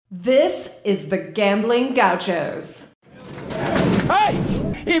This is the Gambling Gauchos. Hey,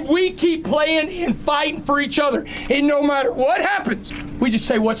 if we keep playing and fighting for each other, and no matter what happens, we just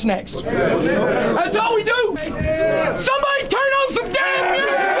say, what's next? That's all we do. Somebody turn on some damn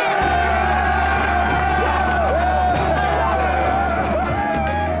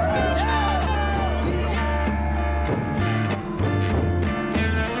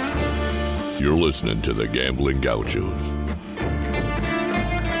music! You're listening to the Gambling Gauchos.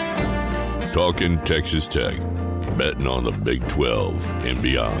 Talking Texas Tech. Betting on the Big 12 and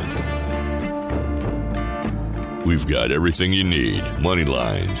beyond. We've got everything you need. Money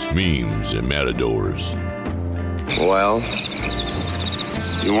lines, memes, and matadors. Well,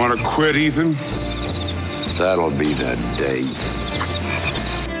 you want to quit, Ethan? That'll be the day.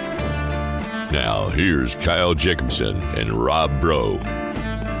 Now, here's Kyle Jacobson and Rob Bro.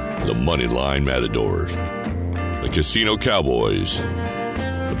 The Money Line Matadors. The Casino Cowboys.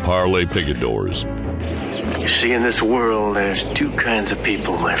 The Parlay Picadors. You see, in this world, there's two kinds of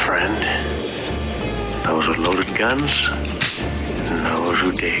people, my friend. Those with loaded guns, and those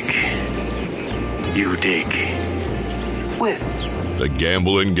who dig. You dig. Win. The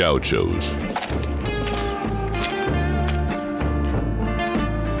Gambling Gauchos.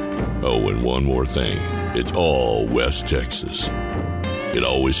 Oh, and one more thing. It's all West Texas. It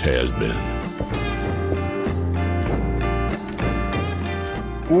always has been.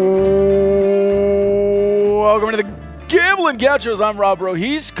 Welcome to the Gambling Gauchos. I'm Rob Bro.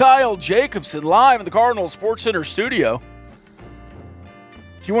 He's Kyle Jacobson, live in the Cardinal Sports Center studio.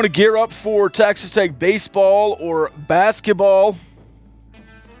 If you want to gear up for Texas Tech baseball or basketball,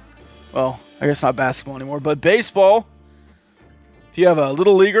 well, I guess not basketball anymore, but baseball, if you have a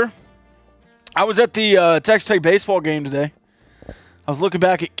little leaguer. I was at the Texas Tech baseball game today. I was looking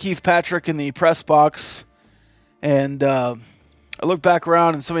back at Keith Patrick in the press box, and I looked back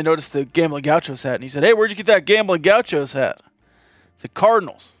around and somebody noticed the Gambling Gauchos hat, and he said, "Hey, where'd you get that Gambling Gauchos hat?" I said,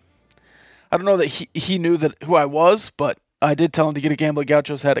 "Cardinals." I don't know that he knew who I was, but I did tell him to get a Gambling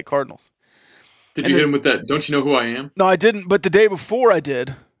Gauchos hat at Cardinals. Did you hit him with that, "Don't you know who I am"? No, I didn't, but the day before I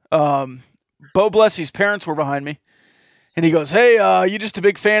did. Bo Blessie's parents were behind me, and he goes, "Hey, you just a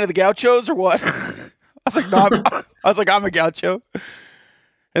big fan of the Gauchos or what?" I was like, "No, I'm a Gaucho."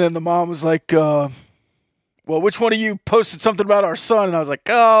 And then the mom was like, "Well, which one of you posted something about our son?" And I was like,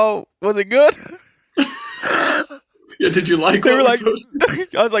 "Oh, was it good?" Yeah, did you like They were what like, we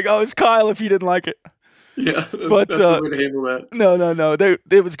posted? I was like, "Oh, it's Kyle if you didn't like it." Yeah, But, that's the way to handle that. No.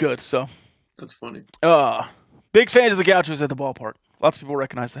 It was good, so. That's funny. Big fans of the Gauchos at the ballpark. Lots of people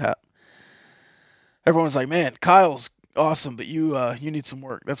recognize the hat. Everyone was like, "Man, Kyle's awesome, but you need some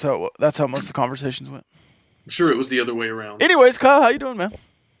work." That's how most of the conversations went. I'm sure it was the other way around. Anyways, Kyle, how you doing, man?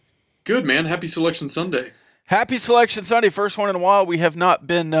 Good, man. Happy Selection Sunday. Happy Selection Sunday. First one in a while. We have not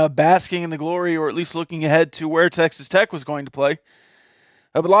been basking in the glory, or at least looking ahead to where Texas Tech was going to play.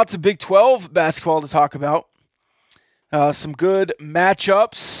 But lots of Big 12 basketball to talk about. Some good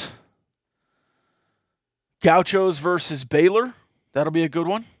matchups. Gauchos versus Baylor. That'll be a good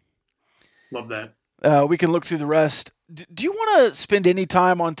one. Love that. We can look through the rest. Do you want to spend any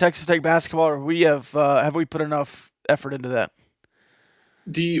time on Texas Tech basketball, or have we put enough effort into that?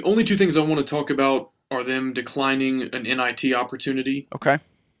 The only two things I want to talk about are them declining an NIT opportunity. Okay.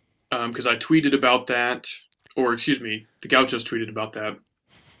 Because I tweeted about that, or excuse me, the Gauchos tweeted about that.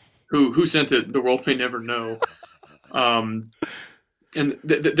 Who sent it? The world may never know. And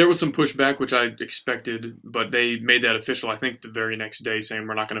there was some pushback, which I expected, but they made that official, I think, the very next day, saying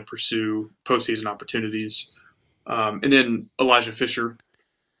we're not going to pursue postseason opportunities. And then Elijah Fisher,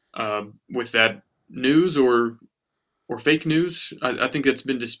 with that news or fake news, I think that's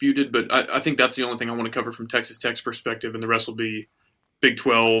been disputed, but I think that's the only thing I want to cover from Texas Tech's perspective, and the rest will be Big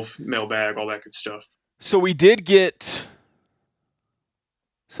 12, mailbag, all that good stuff. So we did get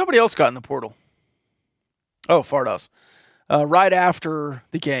somebody else got in the portal. Oh, Fardaws. Right after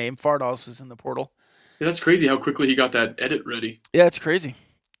the game, Fardaws was in the portal. Yeah, that's crazy how quickly he got that edit ready. Yeah, it's crazy.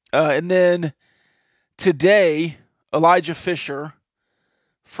 And then today, Elijah Fisher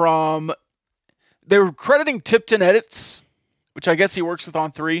they were crediting Tipton Edits, which I guess he works with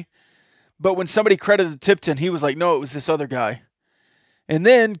On3. But when somebody credited Tipton, he was like, "No, it was this other guy." And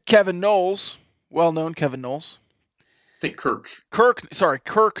then Kevin Knowles, well-known Kevin Knowles. I think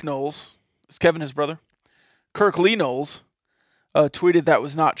Kirk Knowles. Is Kevin his brother? Kirk Lee Knowles tweeted that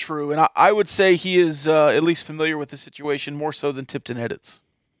was not true. And I would say he is at least familiar with the situation more so than Tipton Edits.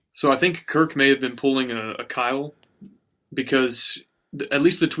 So I think Kirk may have been pulling a Kyle, because at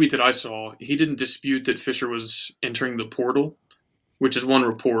least the tweet that I saw, he didn't dispute that Fisher was entering the portal, which is one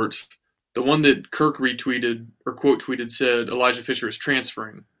report. The one that Kirk retweeted or quote tweeted said Elijah Fisher is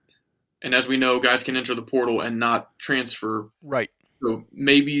transferring. And as we know, guys can enter the portal and not transfer. Right. So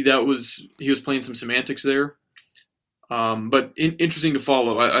maybe he was playing some semantics there. But interesting to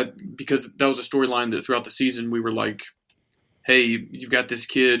follow because that was a storyline that throughout the season we were like, hey, you've got this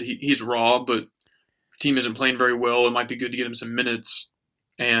kid. He's raw, but the team isn't playing very well. It might be good to get him some minutes.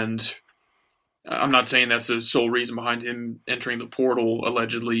 And I'm not saying that's the sole reason behind him entering the portal,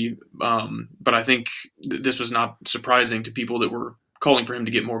 allegedly. But I think this was not surprising to people that were calling for him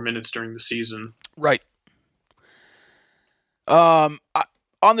to get more minutes during the season. Right. On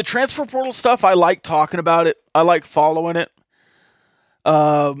the transfer portal stuff, I like talking about it. I like following it.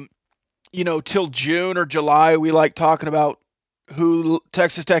 Till June or July, we like talking about who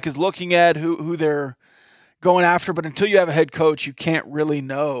Texas Tech is looking at, who they're going after. But until you have a head coach, you can't really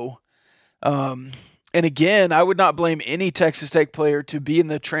know. And again, I would not blame any Texas Tech player to be in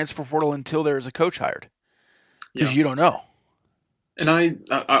the transfer portal until there is a coach hired, because you don't know. And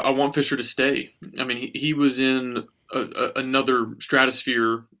I want Fisher to stay. I mean, he was in another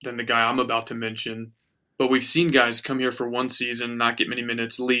stratosphere than the guy I'm about to mention. But we've seen guys come here for one season, not get many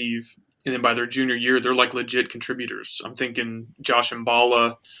minutes, leave, and then by their junior year, they're like legit contributors. I'm thinking Josh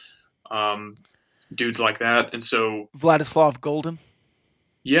Mbala, dudes like that. And so Vladislav Golden.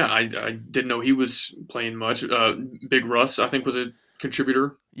 Yeah, I didn't know he was playing much. Big Russ, I think, was a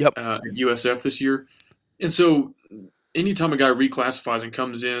contributor at USF this year. And so anytime a guy reclassifies and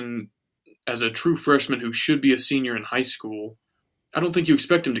comes in as a true freshman who should be a senior in high school, I don't think you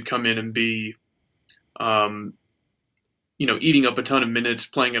expect him to come in and be, eating up a ton of minutes,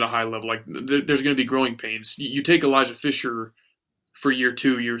 playing at a high level. Like there's going to be growing pains. You take Elijah Fisher for year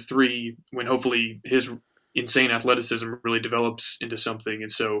 2, year 3, when hopefully his insane athleticism really develops into something.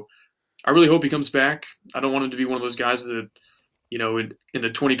 And so I really hope he comes back. I don't want him to be one of those guys that, in the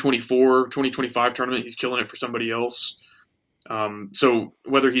 2024, 2025 tournament, he's killing it for somebody else. So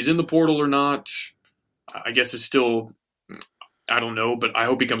whether he's in the portal or not, I guess it's still, I don't know, but I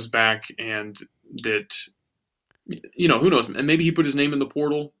hope he comes back and that, who knows? And maybe he put his name in the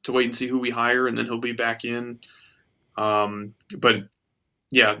portal to wait and see who we hire, and then he'll be back in. But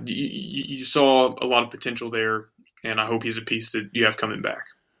yeah, you saw a lot of potential there, and I hope he's a piece that you have coming back.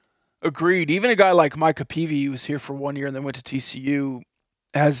 Agreed. Even a guy like Micah Peavy, who was here for 1 year and then went to TCU,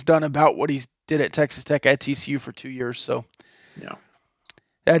 has done about what he did at Texas Tech at TCU for 2 years. So yeah,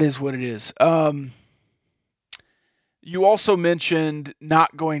 that is what it is. You also mentioned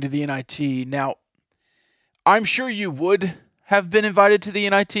not going to the NIT. Now, I'm sure you would have been invited to the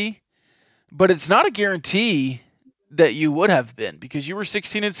NIT, but it's not a guarantee that you would have been, because you were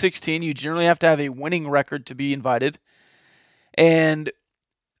 16-16. You generally have to have a winning record to be invited. And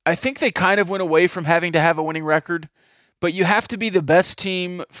I think they kind of went away from having to have a winning record, but you have to be the best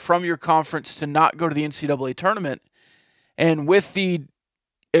team from your conference to not go to the NCAA tournament. And with the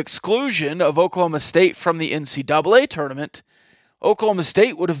exclusion of Oklahoma State from the NCAA tournament, Oklahoma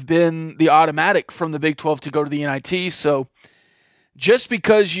State would have been the automatic from the Big 12 to go to the NIT. So just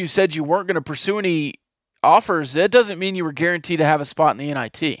because you said you weren't going to pursue any offers, that doesn't mean you were guaranteed to have a spot in the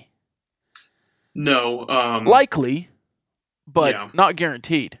NIT. No. Likely, but not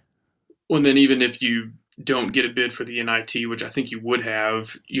guaranteed. Well, and then even if you don't get a bid for the NIT, which I think you would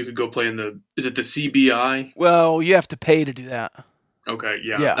have, you could go play in is it the CBI? Well, you have to pay to do that. Okay,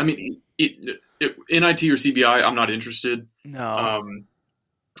 yeah. I mean, NIT or CBI, I'm not interested. No.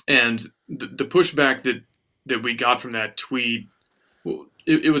 And the pushback that we got from that tweet, well,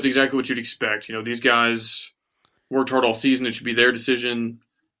 it was exactly what you'd expect. These guys worked hard all season. It should be their decision.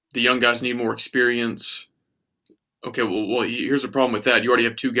 The young guys need more experience. Okay, well, here's the problem with that. You already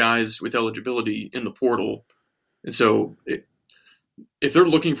have 2 guys with eligibility in the portal. And so if they're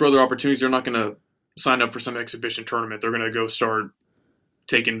looking for other opportunities, they're not going to sign up for some exhibition tournament. They're going to go start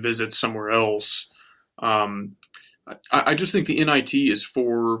taking visits somewhere else. I just think the NIT is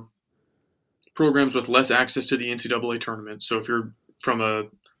for programs with less access to the NCAA tournament. So if you're from a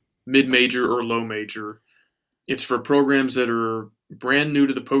mid-major or low major, it's for programs that are brand new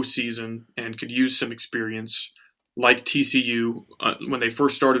to the postseason and could use some experience, like TCU when they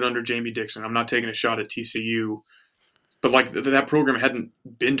first started under Jamie Dixon. I'm not taking a shot at TCU, but like that program hadn't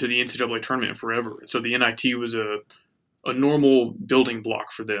been to the NCAA tournament in forever. So the NIT was a normal building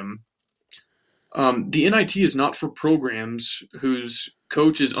block for them. The NIT is not for programs whose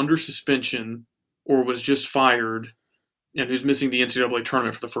coach is under suspension or was just fired and who's missing the NCAA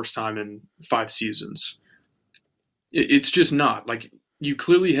tournament for the first time in 5 seasons. It's just not. Like, you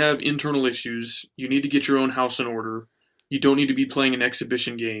clearly have internal issues. You need to get your own house in order. You don't need to be playing an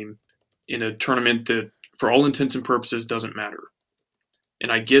exhibition game in a tournament that, for all intents and purposes, doesn't matter.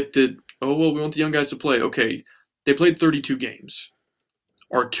 And I get that, we want the young guys to play. Okay, they played 32 games.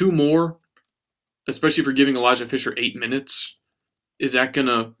 are 2 more, especially for giving Elijah Fisher 8 minutes, is that going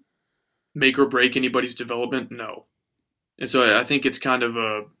to make or break anybody's development? No. And so I think it's kind of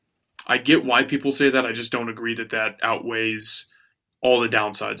I get why people say that. I just don't agree that that outweighs all the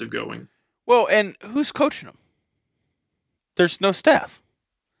downsides of going. Well, and who's coaching them? There's no staff.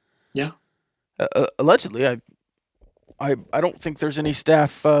 Yeah. Allegedly, I don't think there's any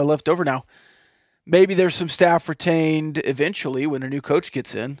staff left over now. Maybe there's some staff retained eventually when a new coach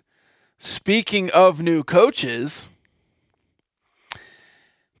gets in. Speaking of new coaches,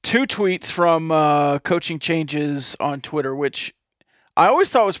 2 tweets from coaching changes on Twitter, which I always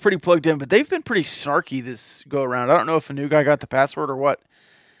thought was pretty plugged in, but they've been pretty snarky this go around. I don't know if a new guy got the password or what.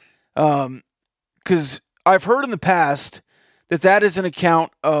 Because I've heard in the past that is an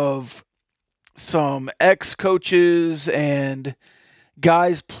account of some ex-coaches and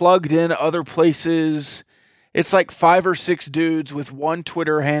guys plugged in other places. It's like 5 or 6 dudes with one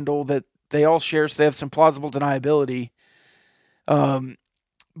Twitter handle that they all share, so they have some plausible deniability.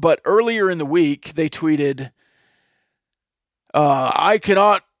 But earlier in the week, they tweeted, I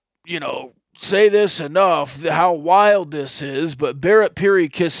cannot, say this enough, how wild this is, but Barrett Peary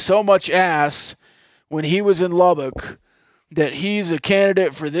kissed so much ass when he was in Lubbock that he's a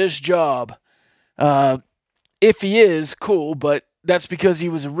candidate for this job. If he is, cool, but that's because he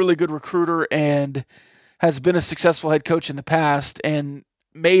was a really good recruiter and has been a successful head coach in the past and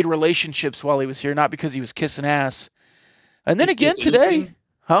made relationships while he was here, not because he was kissing ass. And then again today,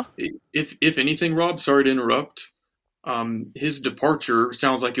 If anything, Rob, sorry to interrupt, his departure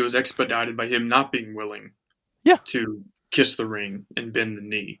sounds like it was expedited by him not being willing to kiss the ring and bend the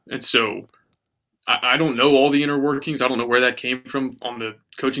knee. And so I don't know all the inner workings. I don't know where that came from on the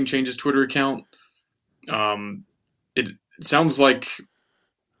Coaching Changes Twitter account. It sounds like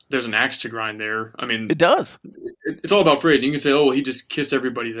there's an axe to grind there. I mean, it does. It's all about phrasing. You can say, oh, well, he just kissed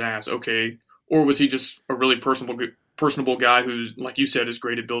everybody's ass. Okay. Or was he just a really personable guy who's, like you said, is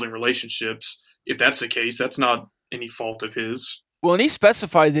great at building relationships? If that's the case, that's not any fault of his. Well, and he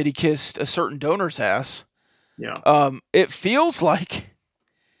specified that he kissed a certain donor's ass. Yeah. It feels like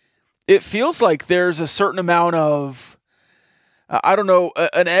there's a certain amount of, I don't know,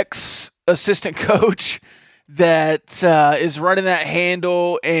 an ex-assistant coach that is running that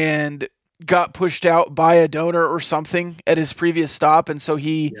handle and got pushed out by a donor or something at his previous stop, and so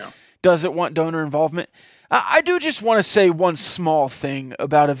he doesn't want donor involvement. I do just want to say one small thing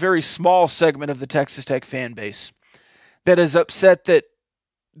about a very small segment of the Texas Tech fan base that is upset that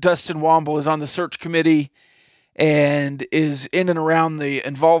Dustin Womble is on the search committee and is in and around the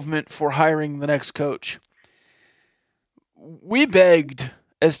involvement for hiring the next coach. We begged,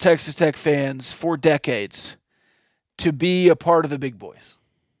 as Texas Tech fans, for decades to be a part of the big boys.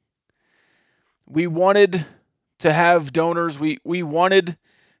 We wanted to have donors. We wanted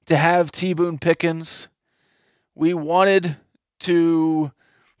to have T. Boone Pickens. We wanted to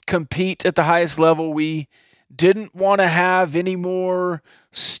compete at the highest level. We didn't want to have any more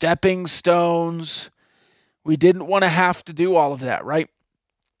stepping stones. We didn't want to have to do all of that, right?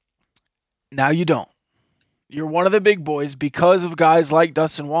 Now you don't. You're one of the big boys because of guys like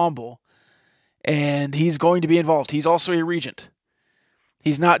Dustin Womble, and he's going to be involved. He's also a regent.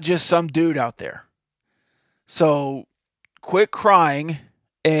 He's not just some dude out there. So quit crying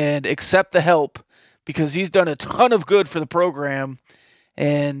and accept the help, because he's done a ton of good for the program,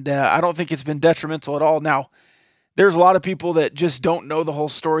 and I don't think it's been detrimental at all. Now, there's a lot of people that just don't know the whole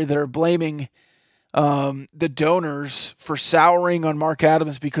story that are blaming the donors for souring on Mark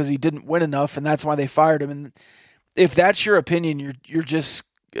Adams because he didn't win enough, and that's why they fired him. And if that's your opinion, you're just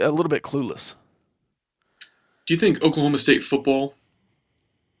a little bit clueless. Do you think Oklahoma State football,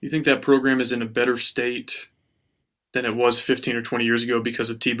 do you think that program is in a better state than it was 15 or 20 years ago because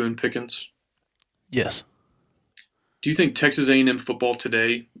of T. Boone Pickens? Yes. Do you think Texas A&M football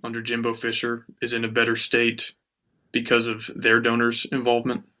today under Jimbo Fisher is in a better state because of their donors'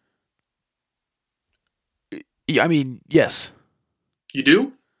 involvement? Yeah, I mean, yes. You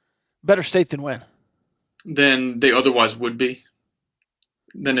do? Better state than when? Than they otherwise would be.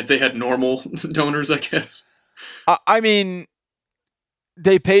 Than if they had normal donors, I guess. I mean,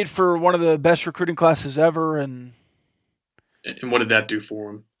 they paid for one of the best recruiting classes ever, and what did that do for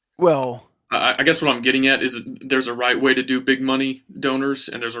them? Well, I guess what I'm getting at is there's a right way to do big money donors,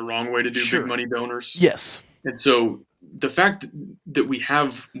 and there's a wrong way to do big money donors. Yes. And so the fact that we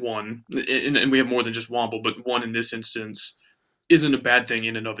have one, and we have more than just Womble, but one in this instance, isn't a bad thing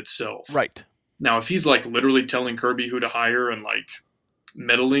in and of itself. Right. Now, if he's like literally telling Kirby who to hire and like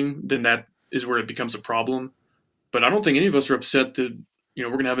meddling, then that is where it becomes a problem. But I don't think any of us are upset that, we're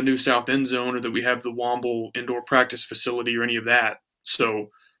going to have a new south end zone or that we have the Womble indoor practice facility or any of that. So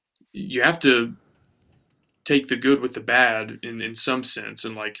you have to take the good with the bad in some sense.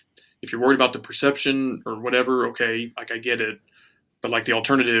 And like, if you're worried about the perception or whatever, okay, like I get it. But like the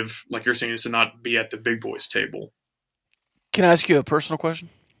alternative, like you're saying, is to not be at the big boys table. Can I ask you a personal question?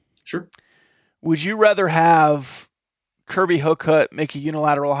 Sure. Would you rather have Kirby Hocutt make a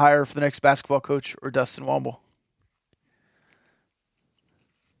unilateral hire for the next basketball coach or Dustin Womble?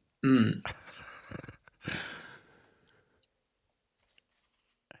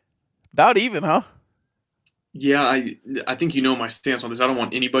 About even, huh? Yeah, I think you know my stance on this. I don't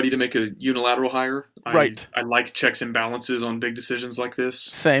want anybody to make a unilateral hire. Right. I like checks and balances on big decisions like this.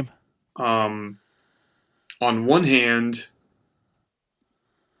 Same. On one hand,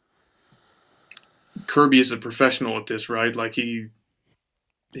 Kirby is a professional at this, right? Like he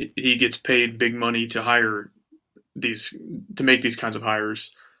gets paid big money to make these kinds of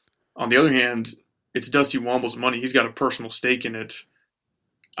hires. On the other hand, it's Dusty Womble's money. He's got a personal stake in it.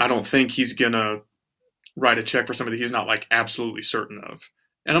 I don't think he's gonna write a check for somebody he's not like absolutely certain of.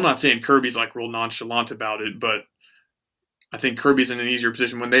 And I'm not saying Kirby's like real nonchalant about it, but I think Kirby's in an easier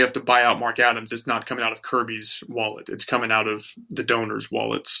position when they have to buy out Mark Adams. It's not coming out of Kirby's wallet. It's coming out of the donors'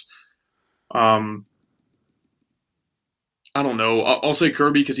 wallets. I don't know. I'll say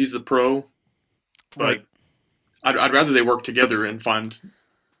Kirby because he's the pro, but Right. I'd rather they work together and find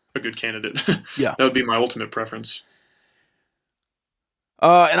a good candidate. Yeah. That would be my ultimate preference.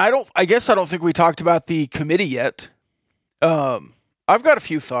 And I guess I don't think we talked about the committee yet. I've got a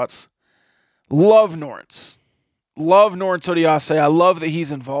few thoughts. Love Norrance Odiase. I love that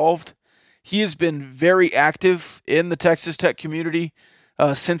he's involved. He has been very active in the Texas Tech community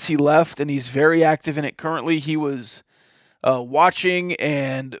since he left, and he's very active in it currently. He was watching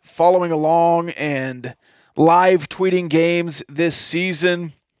and following along and live tweeting games this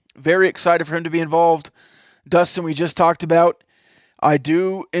season. Very excited for him to be involved. Dustin, we just talked about. I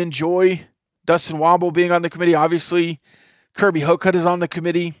do enjoy Dustin Womble being on the committee. Obviously, Kirby Hocutt is on the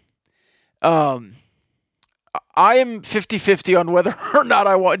committee. I am 50-50 on whether or not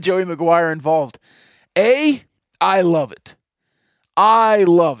I want Joey McGuire involved. I love it. I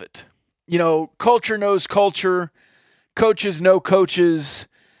love it. You know, culture knows culture. Coaches know coaches.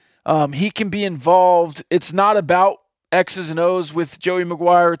 He can be involved. It's not about X's and O's with Joey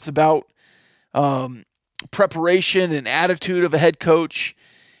McGuire. It's about preparation and attitude of a head coach,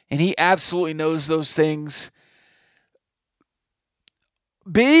 and he absolutely knows those things.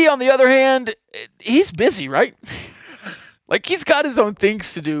 B, on the other hand, he's busy, right? Like, he's got his own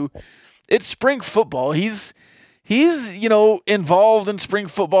things to do. It's spring football. He's involved in spring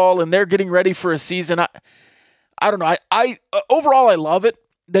football, and they're getting ready for a season. I don't know. I overall, I love it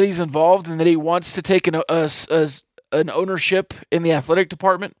that he's involved and that he wants to take an ownership in the athletic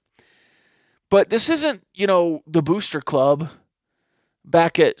department. But this isn't, the booster club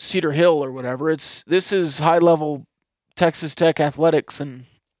back at Cedar Hill or whatever. This is high-level Texas Tech athletics, and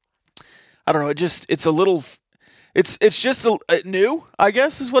I don't know. It's a little, it's just new, I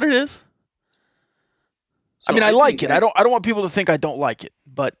guess, is what it is. So I like it. I don't want people to think I don't like it,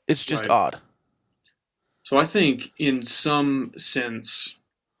 but it's just odd. So I think, in some sense,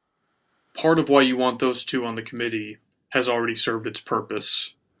 part of why you want those two on the committee has already served its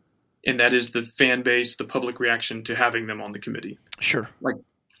purpose. And that is the fan base, the public reaction to having them on the committee. Sure. Like,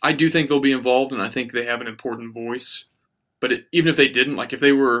 I do think they'll be involved, and I think they have an important voice. But even if they didn't, like if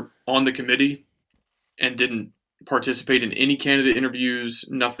they were on the committee and didn't participate in any candidate interviews,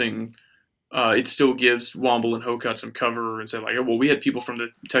 nothing, it still gives Womble and Hocutt some cover and say, like, oh, well, we had people from the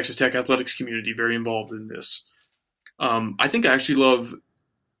Texas Tech athletics community very involved in this. I think I actually love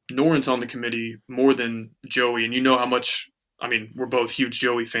Norrance on the committee more than Joey, and you know how much. I mean, we're both huge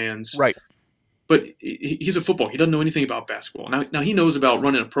Joey fans. Right. But he's a football. He doesn't know anything about basketball. Now he knows about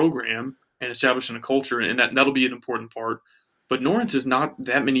running a program and establishing a culture, and that'll be an important part. But Norrance is not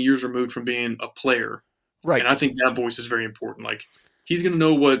that many years removed from being a player. Right. And I think that voice is very important. Like, he's going to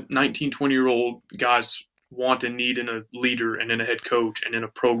know what 19, 20-year-old guys want and need in a leader and in a head coach and in a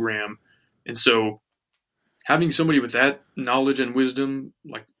program. And so having somebody with that knowledge and wisdom,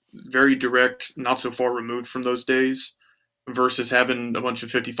 like very direct, not so far removed from those days, versus having a bunch of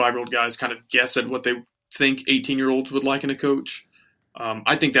 55-year-old guys kind of guess at what they think 18-year-olds would like in a coach.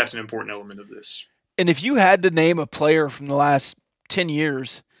 I think that's an important element of this. And if you had to name a player from the last 10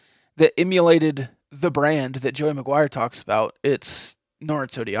 years that emulated the brand that Joey McGuire talks about, it's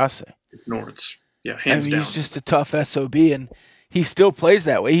Norrance Odiase. It's Norrance. Yeah, hands down. He's just a tough SOB, and he still plays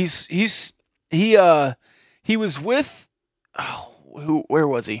that way. He was with where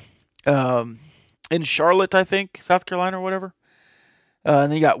was he? In Charlotte, I think, South Carolina or whatever.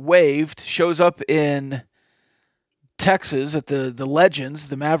 And then he got waived, shows up in Texas at the Legends,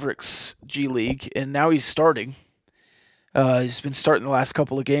 the Mavericks G League, and now he's starting. He's been starting the last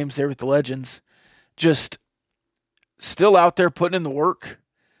couple of games there with the Legends. Just still out there putting in the work.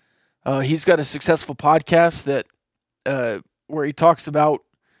 He's got a successful podcast that where he talks about,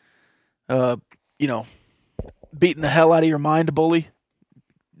 beating the hell out of your mind, bully,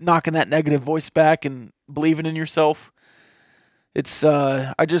 knocking that negative voice back and believing in yourself. It's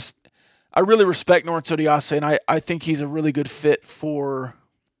I really respect Norris Odiase, and I think he's a really good fit for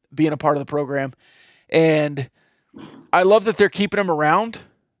being a part of the program. And I love that they're keeping him around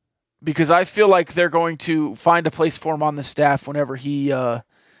because I feel like they're going to find a place for him on the staff whenever he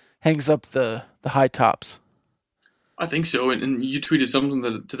hangs up the high tops. I think so, and you tweeted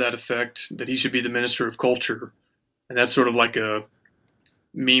something to that effect, that he should be the Minister of Culture, and that's sort of like a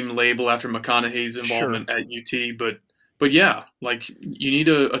meme label after McConaughey's involvement at UT. But yeah, like you need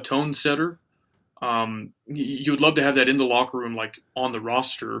a tone setter. You would love to have that in the locker room, like on the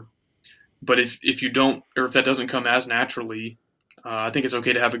roster. But if you don't, or if that doesn't come as naturally, I think it's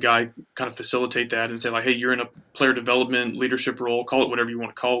okay to have a guy kind of facilitate that and say like, hey, you're in a player development leadership role, call it whatever you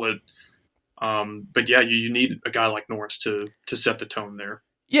want to call it. But yeah, you need a guy like Norris to set the tone there.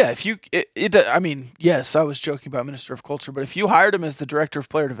 Yeah, I mean, yes, I was joking about Minister of Culture, but if you hired him as the Director of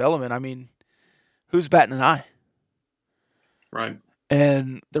Player Development, I mean, who's batting an eye? Right.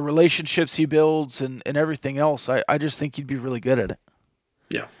 And the relationships he builds and everything else, I just think he'd be really good at it.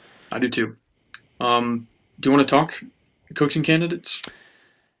 Yeah, I do too. Do you want to talk coaching candidates?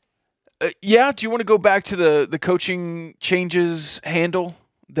 Yeah, do you want to go back to the coaching changes handle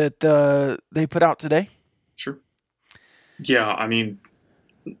that they put out today? Sure. Yeah, I mean,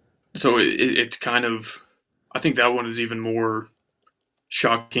 so it's kind of, I think that one is even more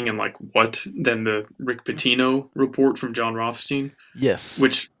shocking and like what than the Rick Pitino report from John Rothstein. Yes.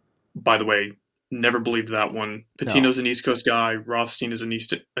 Which, by the way, never believed that one. Pitino's an East Coast guy. Rothstein is an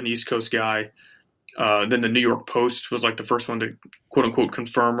East Coast guy. Then the New York Post was like the first one to quote unquote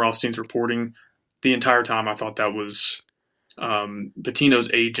confirm Rothstein's reporting. The entire time I thought that was Pitino's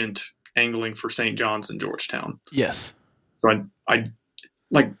agent angling for St. John's and Georgetown. Yes. So I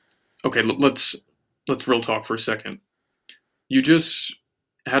like, okay, let's real talk for a second. You just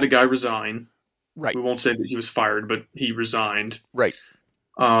had a guy resign. Right. We won't say that he was fired, but he resigned. Right.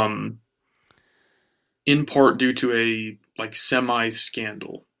 In part due to a like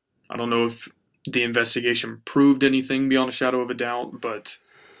semi-scandal. I don't know if the investigation proved anything beyond a shadow of a doubt, but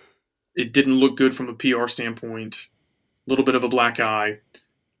it didn't look good from a PR standpoint. A little bit of a black eye.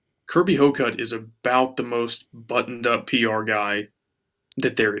 Kirby Hocutt is about the most buttoned up PR guy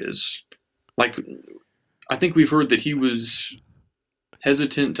that there is. Like, I think we've heard that he was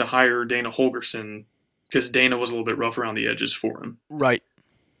hesitant to hire Dana Holgerson because Dana was a little bit rough around the edges for him. Right.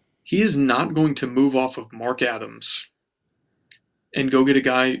 He is not going to move off of Mark Adams and go get a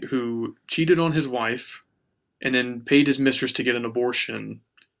guy who cheated on his wife and then paid his mistress to get an abortion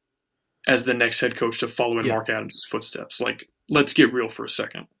as the next head coach to follow in Mark Adams' footsteps. Like, let's get real for a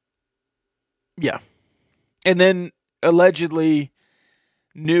second. Yeah. And then allegedly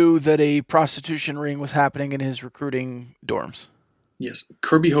knew that a prostitution ring was happening in his recruiting dorms. Yes.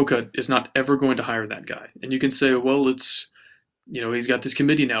 Kirby Hocutt is not ever going to hire that guy. And you can say, well, it's, he's got this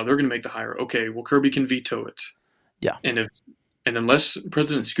committee now. They're going to make the hire. Okay, well, Kirby can veto it. Yeah. And unless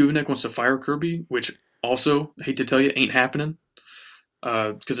President Skuvenek wants to fire Kirby, which also, I hate to tell you, ain't happening,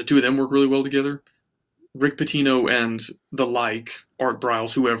 because the two of them work really well together, Rick Pitino and the like, Art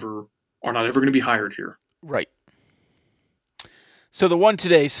Briles, whoever, are not ever going to be hired here. Right. So the one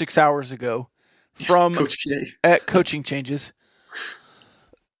today, 6 hours ago, from Coach K. At Coaching Changes,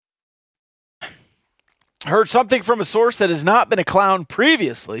 heard something from a source that has not been a clown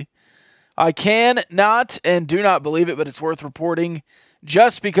previously. I can not and do not believe it, but it's worth reporting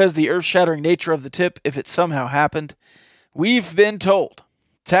just because the earth-shattering nature of the tip, if it somehow happened. We've been told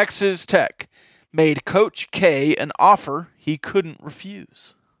Texas Tech made Coach K an offer he couldn't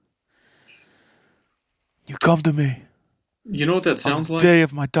refuse. You come to me. You know what that sounds on the like? Day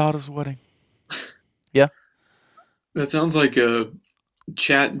of my daughter's wedding. Yeah? That sounds like a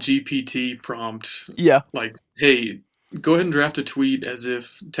Chat GPT prompt. Yeah. Like, hey, go ahead and draft a tweet as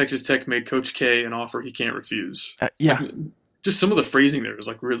if Texas Tech made Coach K an offer he can't refuse. Yeah. Like, just some of the phrasing there is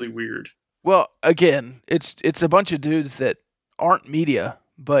like really weird. Well, again, it's a bunch of dudes that aren't media,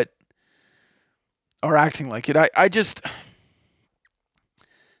 but are acting like it. I just...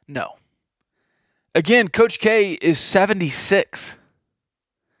 No. Again, Coach K is 76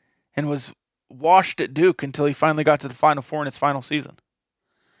 and was washed at Duke until he finally got to the Final Four in its final season.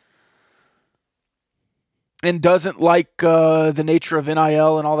 And doesn't like the nature of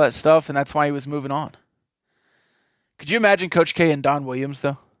NIL and all that stuff, and that's why he was moving on. Could you imagine Coach K and Don Williams,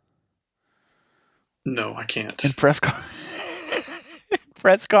 though? No, I can't. In press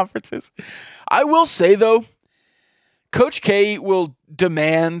conferences. I will say, though, Coach K will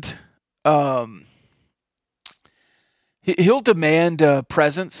demand he'll demand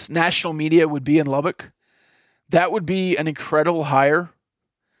presence. National media would be in Lubbock. That would be an incredible hire.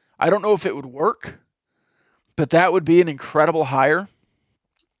 I don't know if it would work, but that would be an incredible hire.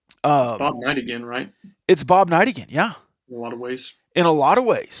 It's Bob Knight again, right? It's Bob Knight again, yeah. In a lot of ways. In a lot of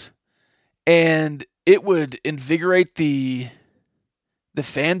ways. And it would invigorate the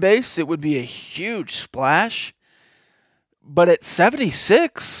fan base. It would be a huge splash. But at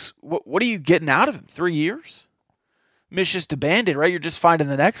 76, what are you getting out of him? 3 years? I mean, it's just a Band-Aid, right? You're just finding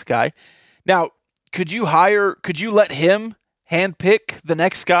the next guy. Now, could you let him handpick the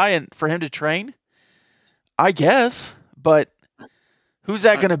next guy and for him to train? I guess, but who's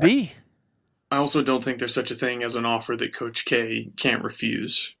that going to be? I also don't think there's such a thing as an offer that Coach K can't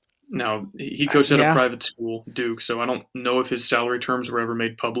refuse. Now, he coached at a private school, Duke, so I don't know if his salary terms were ever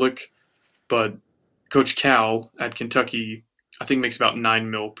made public, but Coach Cal at Kentucky, I think, makes about $9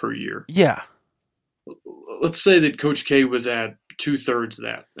 million per year. Yeah. Let's say that Coach K was at 2/3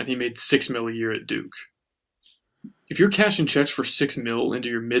 that, and he made $6 million a year at Duke. If you're cashing checks for $6 million into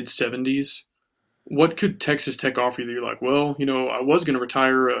your mid-70s, what could Texas Tech offer you? You're like, well, I was going to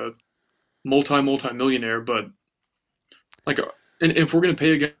retire a multi-millionaire, but and if we're going to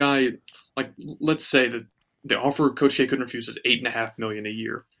pay a guy, like, let's say that the offer Coach K couldn't refuse is $8.5 million a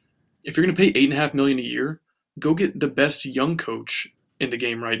year. If you're going to pay $8.5 million a year, go get the best young coach in the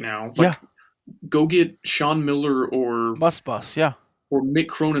game right now. Go get Sean Miller or Musbus, yeah, or Mick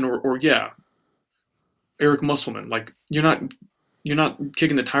Cronin or Eric Musselman. Like, you're not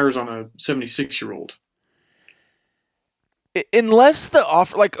kicking the tires on a 76-year-old. Unless the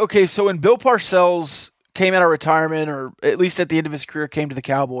offer, so when Bill Parcells came out of retirement, or at least at the end of his career, came to the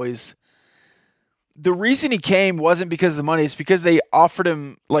Cowboys, the reason he came wasn't because of the money. It's because they offered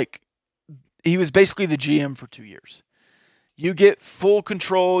him, he was basically the GM for 2 years. You get full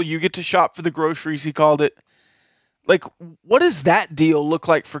control. You get to shop for the groceries, he called it. What does that deal look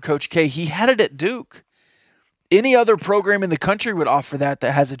like for Coach K? He had it at Duke. Any other program in the country would offer that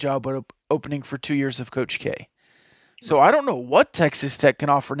has a job opening for 2 years of Coach K. So I don't know what Texas Tech can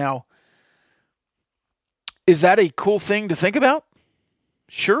offer now. Is that a cool thing to think about?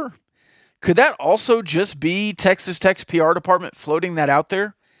 Sure. Could that also just be Texas Tech's PR department floating that out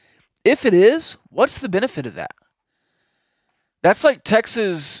there? If it is, what's the benefit of that? That's like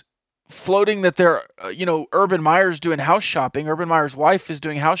Texas floating that they're, Urban Meyer's doing house shopping. Urban Meyer's wife is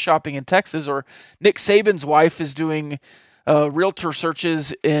doing house shopping in Texas, or Nick Saban's wife is doing realtor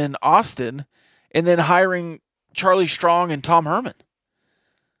searches in Austin, and then hiring Charlie Strong and Tom Herman.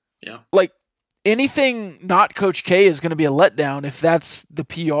 Yeah. Anything not Coach K is going to be a letdown if that's the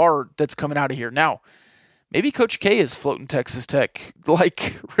PR that's coming out of here. Now, maybe Coach K is floating Texas Tech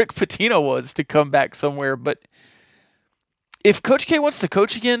like Rick Pitino was to come back somewhere, but if Coach K wants to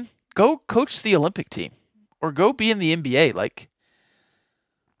coach again, go coach the Olympic team or go be in the NBA.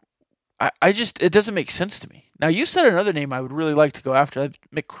 It doesn't make sense to me. Now, you said another name I would really like to go after,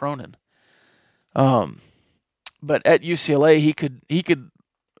 Mick Cronin. But at UCLA, he could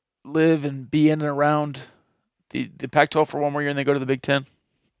live and be in and around the Pac-12 for one more year and then go to the Big Ten.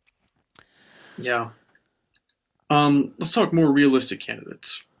 Yeah. Let's talk more realistic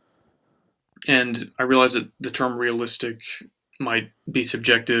candidates. And I realize that the term realistic might be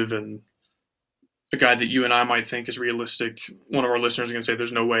subjective, and a guy that you and I might think is realistic, one of our listeners is going to say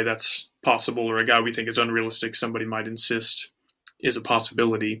there's no way that's possible, or a guy we think is unrealistic, somebody might insist is a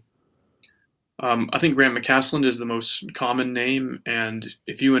possibility. I think Grant McCasland is the most common name, and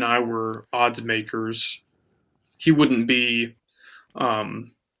if you and I were odds makers, he wouldn't be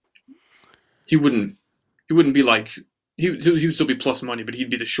he wouldn't be like he would still be plus money, but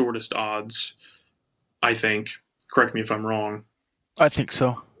he'd be the shortest odds, I think. Correct me if I'm wrong. I think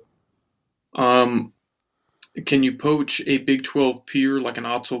so. Can you poach a Big 12 peer like an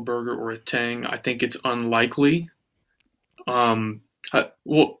Otzelberger or a Tang? I think it's unlikely. I'm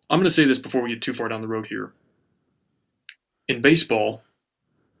going to say this before we get too far down the road here. In baseball,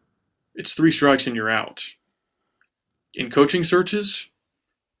 it's 3 strikes and you're out. In coaching searches,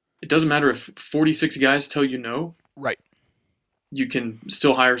 it doesn't matter if 46 guys tell you no. Right. You can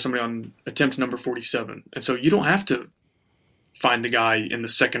still hire somebody on attempt number 47. And so you don't have to find the guy in the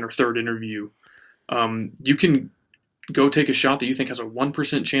second or third interview. You can go take a shot that you think has a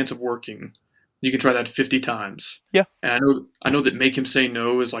 1% chance of working. You can try that 50 times. Yeah. And I know that make him say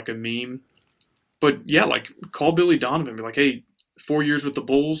no is like a meme. But yeah, call Billy Donovan and be like, hey, 4 years with the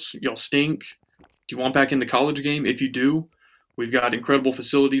Bulls, y'all stink. Do you want back in the college game? If you do, we've got incredible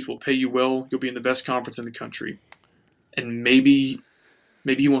facilities. We'll pay you well. You'll be in the best conference in the country. And maybe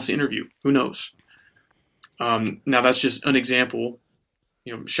he wants to interview. Who knows? Now, that's just an example.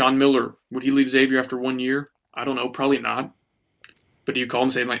 Sean Miller, would he leave Xavier after 1 year? I don't know. Probably not. But do you call him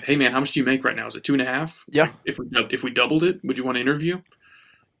and say, like, hey, man, how much do you make right now? Is it 2.5? Yeah. If we doubled it, would you want to interview?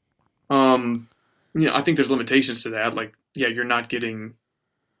 I think there's limitations to that. Like, yeah, you're not getting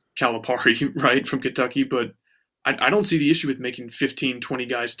Calipari, right, from Kentucky, but I don't see the issue with making 15, 20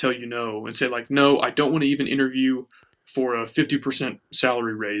 guys tell you no and say, like, no, I don't want to even interview for a 50%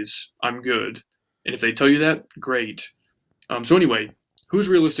 salary raise. I'm good. And if they tell you that, great. So anyway, who's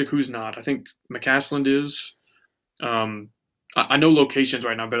realistic, who's not? I think McCasland is. I know locations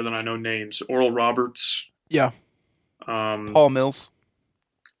right now better than I know names. Oral Roberts. Yeah. Paul Mills.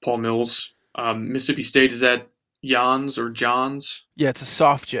 Mississippi State, is that Jans or Johns? Yeah, it's a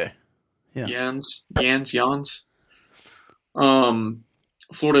soft J. Yeah. Jans.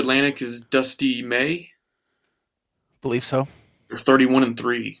 Florida Atlantic is Dusty May. Believe so. They're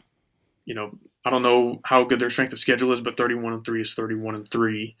 31-3. I don't know how good their strength of schedule is, but 31-3 is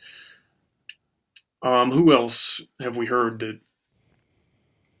 31-3. Who else have we heard that?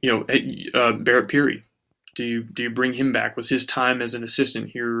 Barrett Peary. Do you bring him back? Was his time as an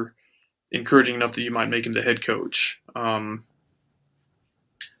assistant here encouraging enough that you might make him the head coach?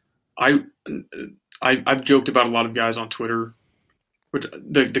 I've joked about a lot of guys on Twitter. But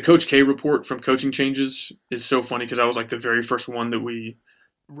the Coach K report from Coaching Changes is so funny because I was like the very first one that we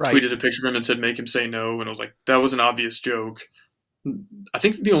tweeted a picture of him and said make him say no, and I was like, that was an obvious joke. I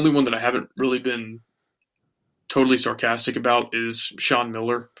think the only one that I haven't really been totally sarcastic about is Sean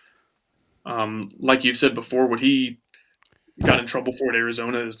Miller. Like you've said before, what he got in trouble for at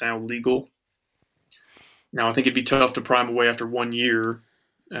Arizona is now legal. Now, I think it'd be tough to pry him away after 1 year,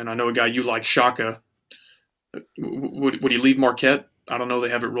 and I know a guy you like, Shaka. Would he leave Marquette? I don't know. They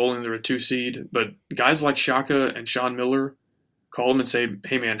have it rolling. They're a 2 seed. But guys like Shaka and Sean Miller, call him and say,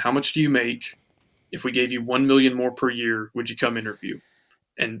 hey, man, how much do you make? If we gave you $1 million more per year, would you come interview?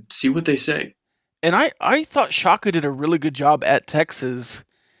 And see what they say. And I thought Shaka did a really good job at Texas.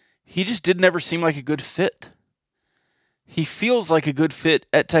 He just didn't ever seem like a good fit. He feels like a good fit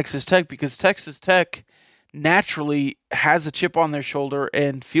at Texas Tech because Texas Tech naturally has a chip on their shoulder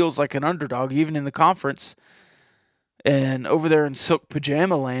and feels like an underdog, even in the conference. And over there in Silk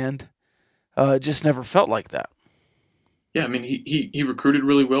Pajama Land, just never felt like that. Yeah, I mean, he recruited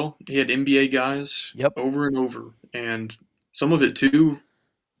really well. He had NBA guys over and over. And some of it, too,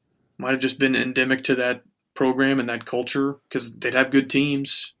 might have just been endemic to that program and that culture because they'd have good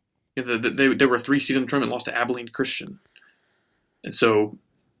teams. They were a 3 seed in the tournament, lost to Abilene Christian. And so,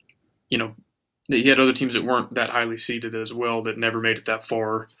 he had other teams that weren't that highly seeded as well that never made it that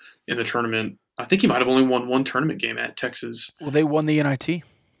far in the tournament. I think he might have only won one tournament game at Texas. Well, they won the NIT.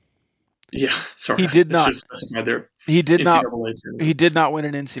 Yeah, sorry. He did not. There. He did not. Tournament. He did not win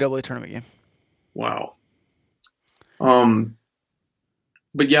an NCAA tournament game. Wow.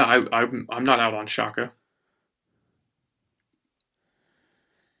 But yeah, I'm not out on Shaka.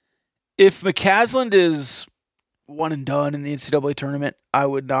 If McCasland is one and done in the NCAA tournament, I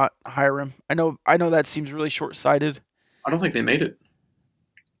would not hire him. I know that seems really short-sighted. I don't think they made it.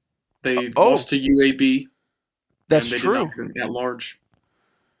 They lost to UAB. That's and they true. Did not get at large.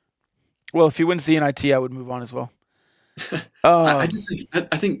 Well, if he wins the NIT, I would move on as well. I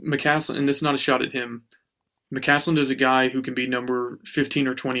think McCasland, and this is not a shot at him, McCasland is a guy who can be number 15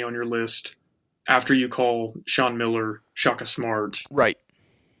 or 20 on your list after you call Sean Miller Shaka Smart. Right.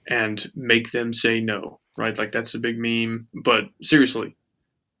 And make them say no, right? Like, that's a big meme. But seriously,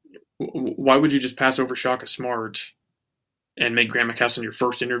 why would you just pass over Shaka Smart and make Grant McCasland your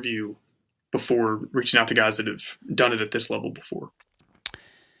first interview before reaching out to guys that have done it at this level before?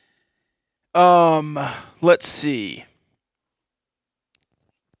 Let's see.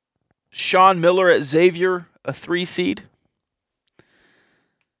 Sean Miller at Xavier, a 3 seed.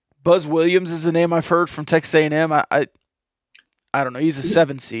 Buzz Williams is a name I've heard from Texas A&M. I don't know. He's a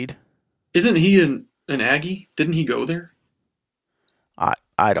 7 seed. Isn't he an Aggie? Didn't he go there?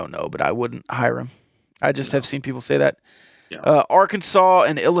 I don't know, but I wouldn't hire him. I just have seen people say that. Yeah. Arkansas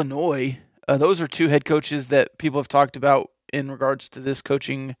and Illinois, those are 2 head coaches that people have talked about in regards to this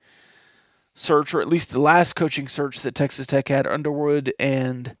coaching search, or at least the last coaching search that Texas Tech had. Underwood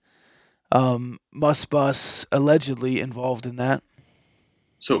and Musbus allegedly involved in that.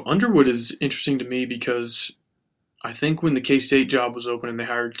 So Underwood is interesting to me because I think when the K-State job was open and they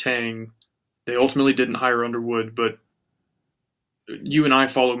hired Tang, they ultimately didn't hire Underwood, but you and I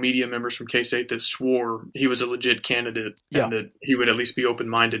follow media members from K-State that swore he was a legit candidate and that he would at least be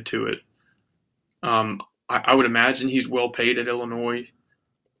open-minded to it. I would imagine he's well paid at Illinois.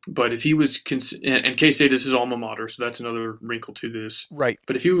 But if he was, and K-State is his alma mater, so that's another wrinkle to this. Right.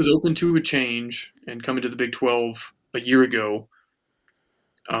 But if he was open to a change and coming to the Big 12 a year ago,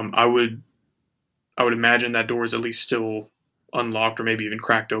 I would imagine that door is at least still unlocked or maybe even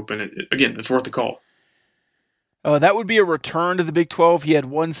cracked open. Again, it's worth a call. That would be a return to the Big 12. He had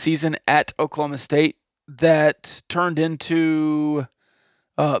one season at Oklahoma State that turned into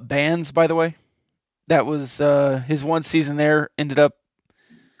bans, by the way. That was his one season there, ended up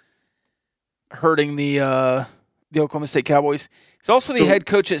hurting the Oklahoma State Cowboys. He's also the head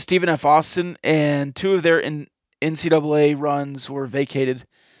coach at Stephen F. Austin, and two of their NCAA runs were vacated.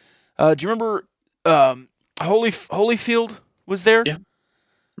 Do you remember Holyfield was there? Yeah.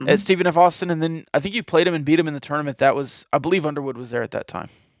 Mm-hmm. At Stephen F. Austin, and then I think you played him and beat him in the tournament. That was, I believe, Underwood was there at that time.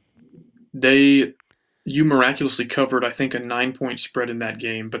 You miraculously covered, I think, a 9-point spread in that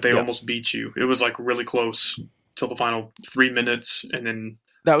game, but they almost beat you. It was like really close till the final 3 minutes, and then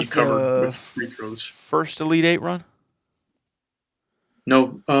that was you covered with free throws. First Elite Eight run?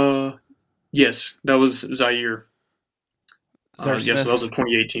 No, yes, that was Zaire. Yes, so that was a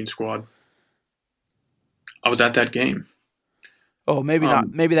 2018 squad. I was at that game. Oh, maybe not.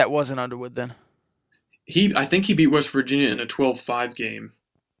 Maybe that wasn't Underwood then. I think he beat West Virginia in a 12-5 game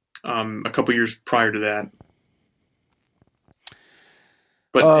a couple years prior to that.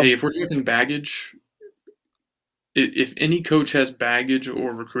 But hey, if we're talking baggage, if any coach has baggage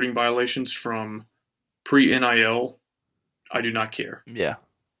or recruiting violations from pre-NIL, I do not care. Yeah.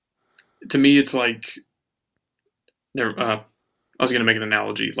 To me, it's like I was going to make an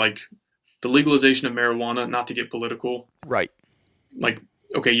analogy, like the legalization of marijuana, not to get political. Right. Like,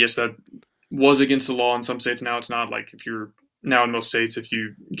 okay, yes, that was against the law in some states. Now it's not. Like, if you're now in most states, if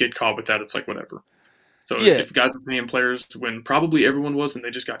you get caught with that, it's like whatever. So if guys are paying players when probably everyone was and they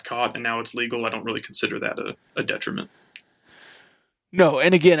just got caught and now it's legal, I don't really consider that a detriment. No,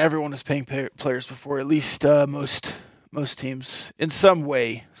 and again, everyone is paying players before, at least most teams, in some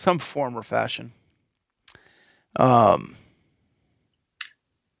way, some form or fashion.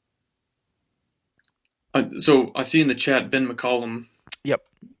 So I see in the chat Ben McCollum. Yep.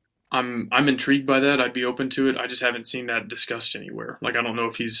 I'm intrigued by that. I'd be open to it. I just haven't seen that discussed anywhere. Like, I don't know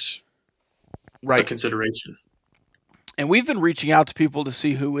if he's a consideration. And we've been reaching out to people to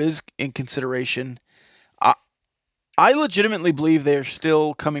see who is in consideration. I legitimately believe they're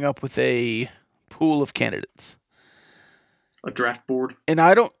still coming up with a pool of candidates. A draft board. And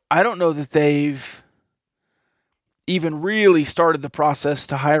I don't know that they've even really started the process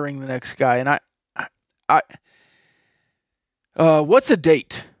to hiring the next guy. And what's a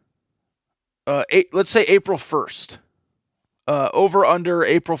date? Let's say April 1st. Over under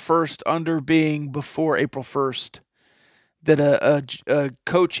April 1st, under being before April 1st, that a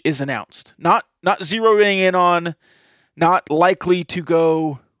coach is announced. Not zeroing in on, not likely to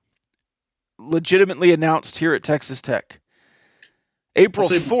go, legitimately announced here at Texas Tech. April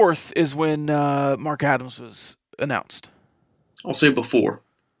 4th is when Mark Adams was announced. I'll say before.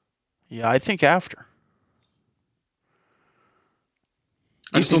 Yeah, I think after.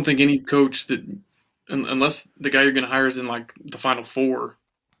 I just don't think any coach that, unless the guy you're going to hire is in like the Final Four,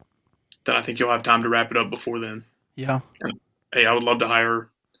 then I think you'll have time to wrap it up before then. Yeah. And, hey, I would love to hire.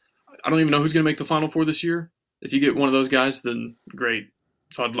 I don't even know who's going to make the Final Four this year. If you get one of those guys, then great.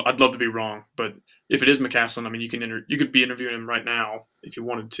 So I'd love to be wrong, but if it is McCasland, I mean, you could be interviewing him right now if you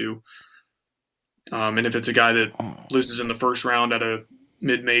wanted to. And if it's a guy that loses in the first round at a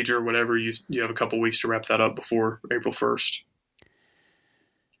mid-major or whatever, you have a couple weeks to wrap that up before April 1st.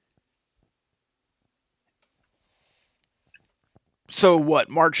 So what,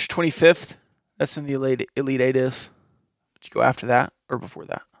 March 25th? That's when the Elite Eight is. Did you go after that or before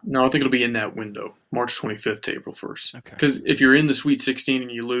that? No, I think it'll be in that window, March 25th to April 1st. Okay. Because if you're in the Sweet 16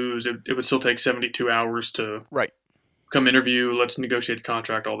 and you lose, it would still take 72 hours to come interview, let's negotiate the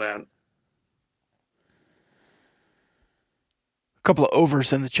contract, all that. A couple of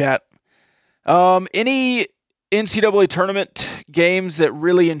overs in the chat. Any NCAA tournament games that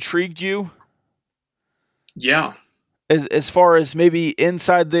really intrigued you? Yeah. As far as maybe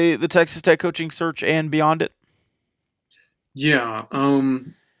inside the Texas Tech coaching search and beyond it? Yeah.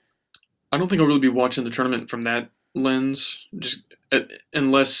 I don't think I'll really be watching the tournament from that lens, just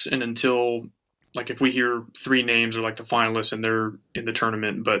unless and until, like, if we hear three names or like the finalists and they're in the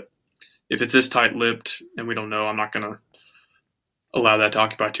tournament. But if it's this tight-lipped and we don't know, I'm not going to allow that to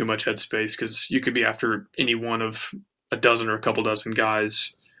occupy too much headspace, because you could be after any one of a dozen or a couple dozen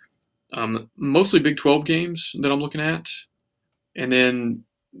guys. Mostly Big 12 games that I'm looking at. And then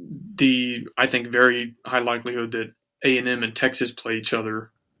I think very high likelihood that A&M and Texas play each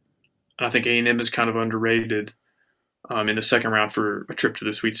other And I think A&M is kind of underrated in the second round for a trip to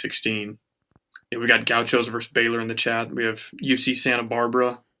the Sweet 16. Yeah, we got Gauchos versus Baylor in the chat. We have UC Santa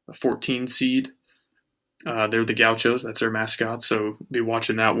Barbara, a 14 seed. They're the Gauchos. That's their mascot. So be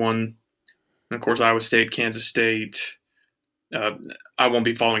watching that one. And of course, Iowa State, Kansas State. I won't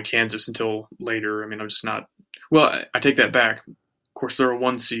be following Kansas until later. I mean, I'm just not. Well, I take that back. Of course, they're a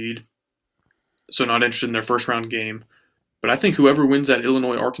 1 seed, so not interested in their first round game. But I think whoever wins that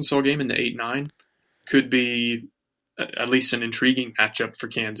Illinois-Arkansas game in the 8-9 could be at least an intriguing matchup for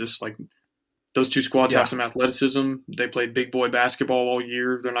Kansas. Like, those two squads have some athleticism. They played big boy basketball all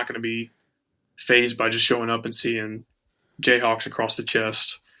year. They're not going to be phased by just showing up and seeing Jayhawks across the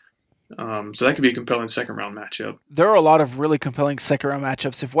chest. So that could be a compelling second-round matchup. There are a lot of really compelling second-round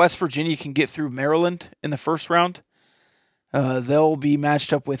matchups. If West Virginia can get through Maryland in the first round, they'll be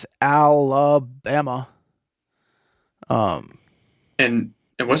matched up with Alabama. And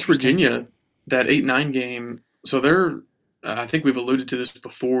West Virginia, that 8-9 game, so they're I think we've alluded to this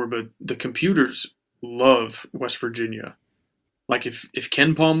before, but the computers love West Virginia. Like if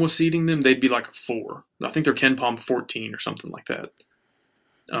KenPom was seeding them, they'd be like a 4. I think they're KenPom 14 or something like that.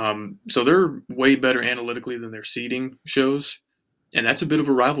 So they're way better analytically than their seeding shows, and that's a bit of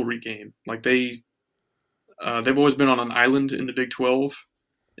a rivalry game. Like they've always been on an island in the Big 12,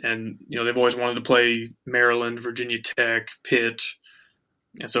 and they've always wanted to play Maryland, Virginia Tech, Pitt,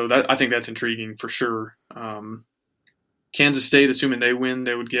 and so I think that's intriguing for sure. Kansas State, assuming they win,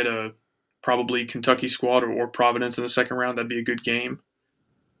 they would get a probably Kentucky squad or Providence in the second round. That'd be a good game.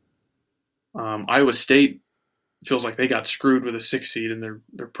 Iowa State feels like they got screwed with a 6 seed, and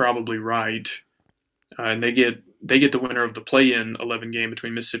they're probably right. And they get the winner of the play-in 11 game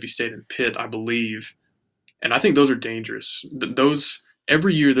between Mississippi State and Pitt, I believe. And I think those are dangerous. Those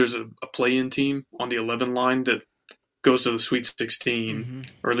every year there's a play-in team on the 11 line that goes to the Sweet 16,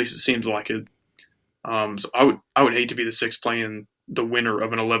 or at least it seems like it. So I would hate to be the 6 playing the winner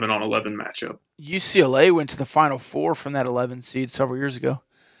of an 11-on-11 matchup. UCLA went to the Final Four from that 11 seed several years ago.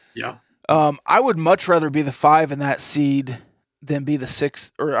 Yeah. I would much rather be the 5 in that seed than be the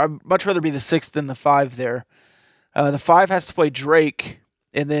 6, or I'd much rather be the 6th than the 5 there. The 5 has to play Drake,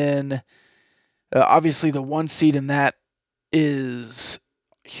 and then obviously the 1 seed in that is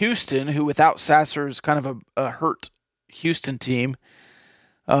Houston, who without Sasser is kind of a hurt Houston team.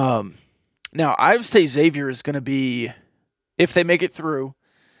 Now, Iowa State Xavier is going to be, if they make it through,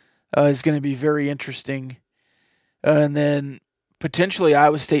 is going to be very interesting. And then potentially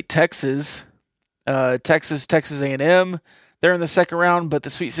Iowa State Texas, Texas A&M. They're in the second round, but the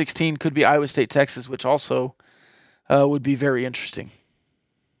Sweet 16 could be Iowa State Texas, which also would be very interesting.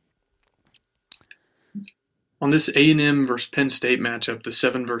 On this A&M versus Penn State matchup, the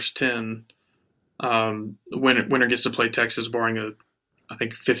 7 versus 10, winner gets to play Texas, barring a, I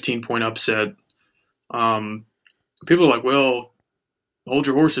think, 15-point upset. People are like, well, hold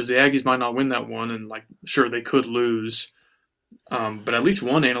your horses. The Aggies might not win that one, and sure, they could lose. But at least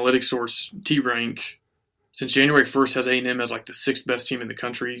one analytics source, T-Rank, since January 1st has A&M as the 6th best team in the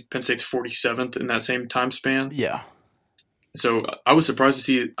country. Penn State's 47th in that same time span. Yeah. So I was surprised to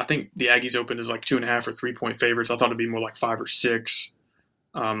see, I think the Aggies opened as 2.5 or 3-point favorites. I thought it'd be more 5 or 6.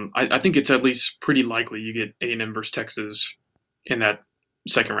 I think it's at least pretty likely you get A&M versus Texas in that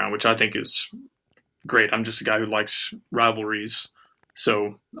second round, which I think is great. I'm just a guy who likes rivalries.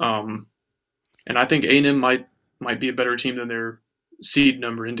 So, and I think A&M might be a better team than their seed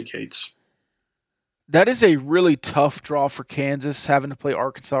number indicates. That is a really tough draw for Kansas, having to play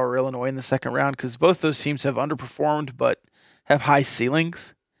Arkansas or Illinois in the second round, because both those teams have underperformed but have high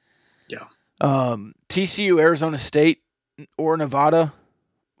ceilings. Yeah. TCU, Arizona State, or Nevada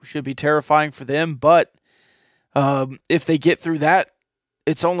should be terrifying for them, but if they get through that,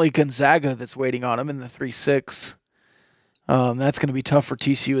 it's only Gonzaga that's waiting on them in the 3-6. That's going to be tough for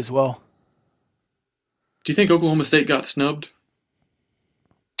TCU as well. Do you think Oklahoma State got snubbed?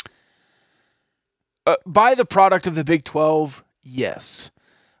 By the product of the Big 12, yes.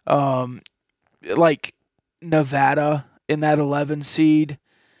 Nevada in that 11 seed,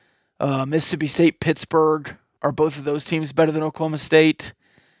 Mississippi State, Pittsburgh, are both of those teams better than Oklahoma State?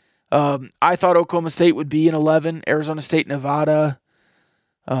 I thought Oklahoma State would be in 11, Arizona State, Nevada.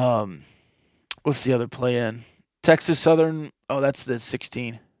 What's the other play-in? Texas Southern, that's the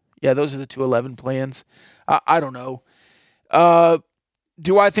 16. Yeah, those are the 2 11 play-ins. I don't know.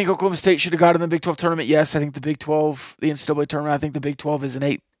 Do I think Oklahoma State should have got in the Big 12 tournament? Yes, I think the Big 12, the NCAA tournament, I think the Big 12 is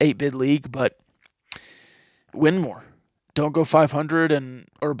an 8-bid league, but win more. Don't go 500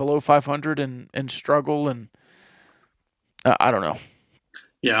 or below 500 and struggle, and I don't know.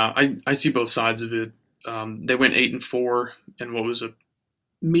 Yeah, I see both sides of it. They went 8-4 in what was a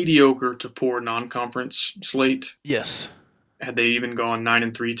mediocre to poor non-conference slate. Yes. Had they even gone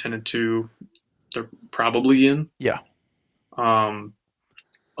 9-3, 10-2, they're probably in. Yeah. On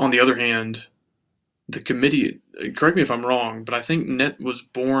the other hand, the committee, correct me if I'm wrong, but I think the net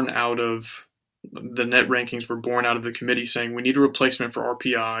rankings were born out of the committee saying we need a replacement for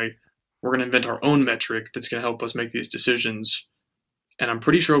RPI. We're going to invent our own metric that's going to help us make these decisions. And I'm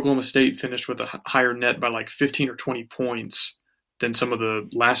pretty sure Oklahoma State finished with a higher net by like 15 or 20 points than some of the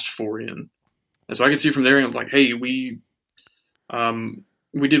last four in. And so I could see from there, and I was like, hey, we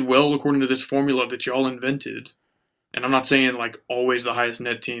did well according to this formula that y'all invented. And I'm not saying like always the highest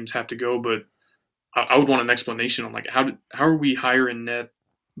net teams have to go, but I would want an explanation on like how are we higher in net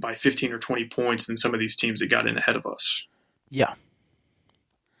by 15 or 20 points than some of these teams that got in ahead of us. Yeah.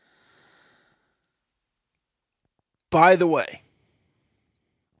 By the way,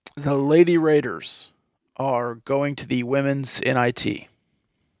 the Lady Raiders are going to the women's NIT.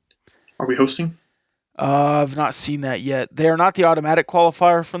 Are we hosting? I've not seen that yet. They are not the automatic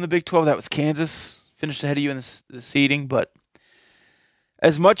qualifier from the Big 12. That was Kansas. Finished ahead of you in the seeding. But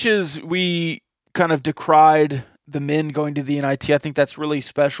as much as we kind of decried the men going to the NIT, I think that's really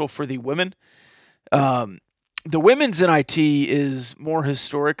special for the women. The women's NIT is more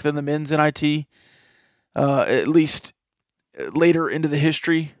historic than the men's NIT, at least later into the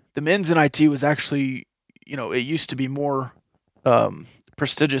history. The men's NIT was actually, it used to be more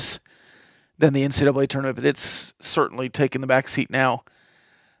prestigious than the NCAA tournament, but it's certainly taken the back seat now.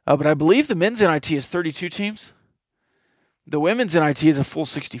 But I believe the men's NIT is 32 teams. The women's NIT is a full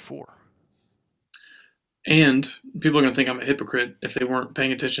 64. And people are going to think I'm a hypocrite if they weren't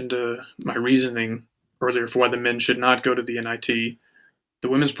paying attention to my reasoning earlier for why the men should not go to the NIT. The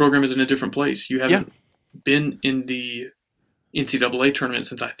women's program is in a different place. You haven't been in the NCAA tournament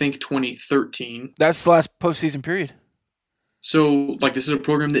since I think 2013. That's the last postseason period. So, this is a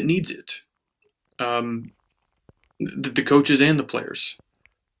program that needs it. The coaches and the players.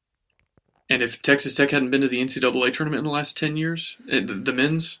 And if Texas Tech hadn't been to the NCAA tournament in the last 10 years, the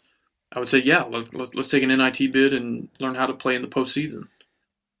men's, I would say, let's take an NIT bid and learn how to play in the postseason.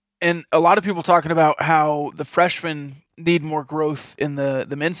 And a lot of people talking about how the freshmen need more growth in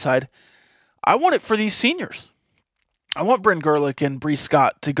the men's side. I want it for these seniors. I want Bryn Gerlich and Bree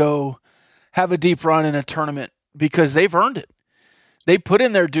Scott to go have a deep run in a tournament because they've earned it. They put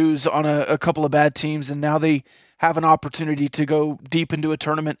in their dues on a couple of bad teams, and now they have an opportunity to go deep into a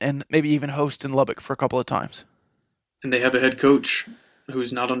tournament and maybe even host in Lubbock for a couple of times. And they have a head coach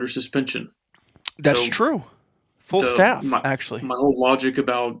who's not under suspension. That's true. Full staff, actually. My whole logic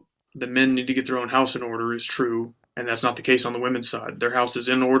about the men need to get their own house in order is true, and that's not the case on the women's side. Their house is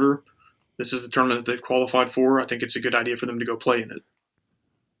in order. This is the tournament that they've qualified for. I think it's a good idea for them to go play in it.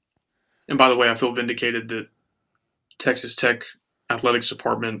 And by the way, I feel vindicated that Texas Tech athletics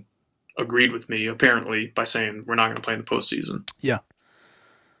department agreed with me, apparently, by saying we're not going to play in the postseason. Yeah.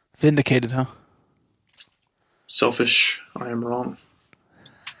 Vindicated, huh? Selfish. I am wrong.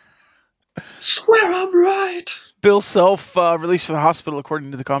 Swear I'm right. Bill Self released from the hospital,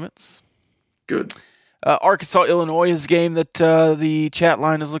 according to the comments. Good. Arkansas, Illinois is a game that the chat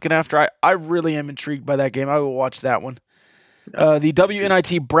line is looking after. I really am intrigued by that game. I will watch that one. The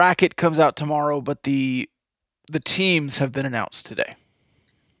WNIT bracket comes out tomorrow, but the teams have been announced today.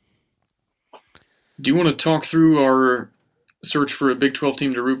 Do you want to talk through our search for a Big 12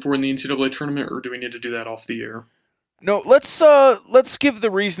 team to root for in the NCAA tournament, or do we need to do that off the air? No, let's give the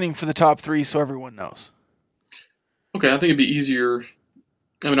reasoning for the top three so everyone knows. Okay, I think it'd be easier.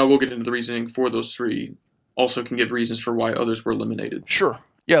 I will get into the reasoning for those three. Also can give reasons for why others were eliminated. Sure.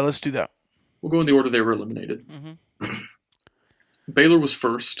 Yeah, let's do that. We'll go in the order they were eliminated. Mm-hmm. Baylor was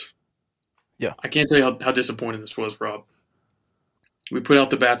first. Yeah. I can't tell you how disappointing this was, Rob. We put out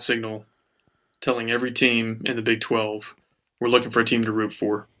the bat signal telling every team in the Big 12 we're looking for a team to root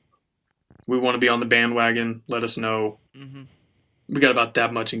for. We want to be on the bandwagon. Let us know. Mm-hmm. We got about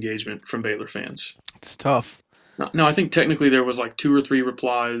that much engagement from Baylor fans. It's tough. No, I think technically there was 2 or 3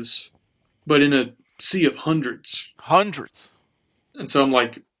 replies, but in a sea of hundreds. Hundreds. And so I'm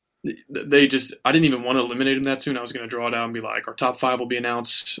like, I didn't even want to eliminate them that soon. I was going to draw it out and be like, our top 5 will be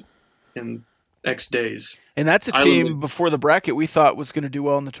announced in X days. And that's a team before the bracket we thought was going to do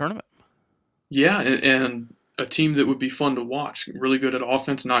well in the tournament. Yeah, and a team that would be fun to watch. Really good at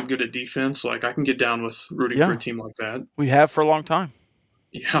offense, not good at defense. I can get down with rooting for a team like that. We have for a long time.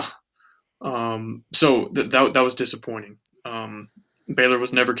 Yeah. So that was disappointing. Baylor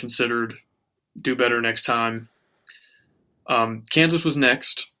was never considered. Do better next time. Kansas was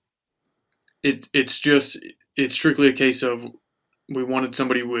next. It's strictly a case of we wanted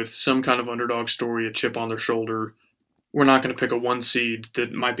somebody with some kind of underdog story, a chip on their shoulder, we're not going to pick a 1 seed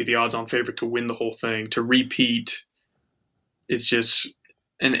that might be the odds-on favorite to win the whole thing, to repeat. It's just,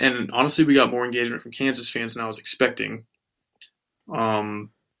 and honestly, we got more engagement from Kansas fans than I was expecting.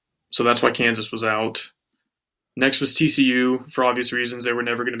 So that's why Kansas was out. Next was TCU. For obvious reasons, they were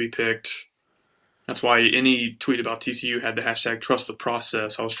never going to be picked. That's why any tweet about TCU had the hashtag trust the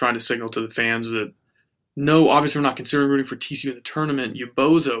process. I was trying to signal to the fans that, no, obviously we're not considering rooting for TCU in the tournament, you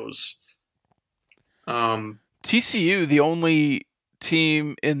bozos. TCU, the only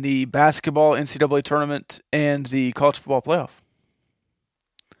team in the basketball NCAA tournament and the college football playoff.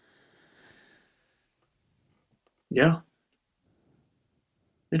 Yeah.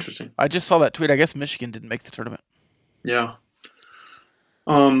 Interesting. I just saw that tweet. I guess Michigan didn't make the tournament. Yeah.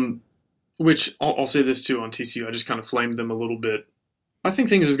 Which I'll say this too on TCU. I just kind of flamed them a little bit. I think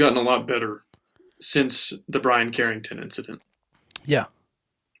things have gotten a lot better since the Brian Carrington incident. Yeah.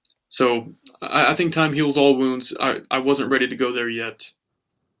 So I think time heals all wounds. I wasn't ready to go there yet.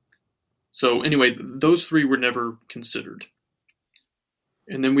 So anyway, those 3 were never considered.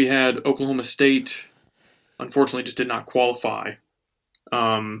 And then we had Oklahoma State, unfortunately just did not qualify.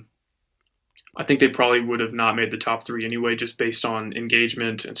 I think they probably would have not made the top 3 anyway, just based on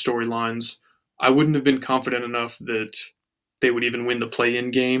engagement and storylines. I wouldn't have been confident enough that they would even win the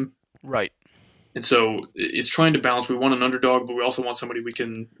play-in game. Right. And so it's trying to balance. We want an underdog, but we also want somebody we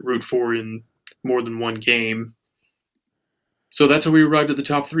can root for in more than one game. So that's how we arrived at the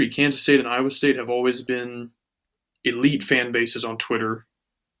top 3. Kansas State and Iowa State have always been elite fan bases on Twitter.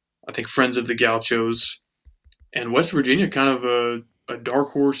 I think friends of the Gauchos. And West Virginia, kind of a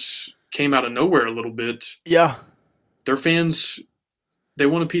dark horse, came out of nowhere a little bit. Yeah. Their fans, they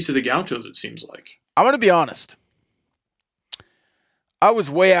want a piece of the Gauchos, it seems like. I'm going to be honest. I was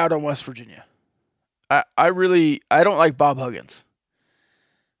way out on West Virginia. I don't like Bob Huggins.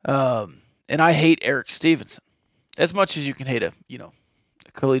 And I hate Eric Stevenson. As much as you can hate a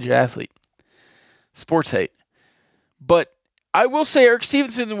collegiate athlete. Sports hate. But I will say Eric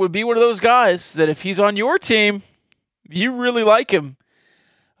Stevenson would be one of those guys that if he's on your team, you really like him.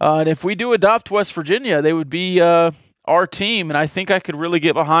 And if we do adopt West Virginia, they would be our team. And I think I could really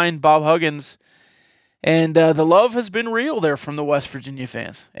get behind Bob Huggins. And the love has been real there from the West Virginia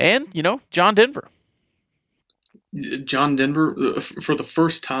fans. And, John Denver. John Denver, for the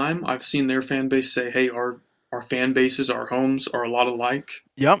first time, I've seen their fan base say, hey, our fan bases, our homes are a lot alike.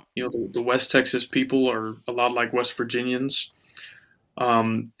 Yep. The West Texas people are a lot like West Virginians.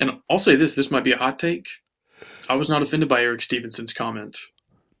 And I'll say this might be a hot take. I was not offended by Eric Stevenson's comment.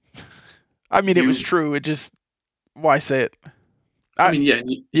 I mean, it was true. It just, why say it?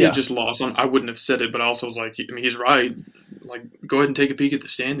 He had just lost. I wouldn't have said it, but I also was like, he's right. Like, go ahead and take a peek at the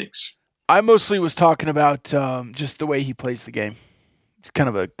standings. I mostly was talking about just the way he plays the game. He's kind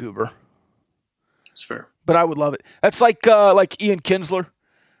of a goober. It's fair. But I would love it. That's like Ian Kinsler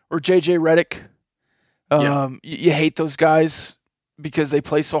or J.J. Redick. You hate those guys because they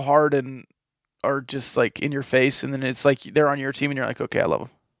play so hard and are just like in your face, and then it's like they're on your team and you're like, okay, I love them.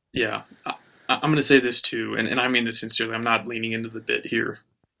 Yeah. I'm going to say this too, and I mean this sincerely. I'm not leaning into the bit here.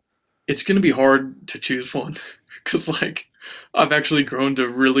 It's going to be hard to choose one because, I've actually grown to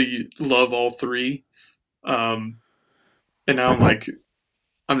really love all 3. And now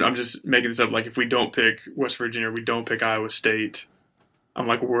I'm just making this up. Like, if we don't pick West Virginia, we don't pick Iowa State, I'm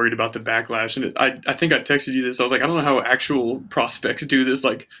worried about the backlash. And I think I texted you this. I was like, I don't know how actual prospects do this,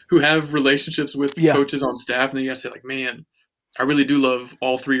 who have relationships with coaches on staff. And then you got to say, man, I really do love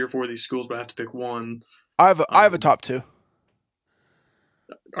all 3 or 4 of these schools, but I have to pick one. I have a top 2.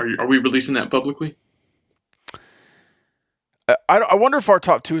 Are we releasing that publicly? I wonder if our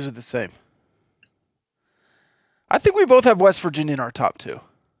top 2s are the same. I think we both have West Virginia in our top 2.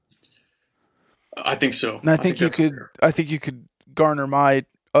 I think so. And I think you could. Fair. I think you could garner my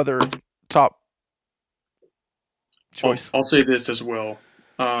other top choice. I'll say this as well.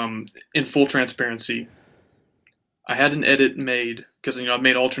 In full transparency, I had an edit made because I've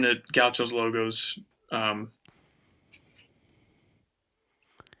made alternate Gauchos logos for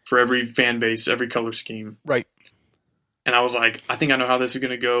every fan base, every color scheme. Right. And I was like, I think I know how this is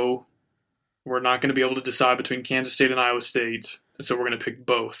going to go. We're not going to be able to decide between Kansas State and Iowa State, and so we're going to pick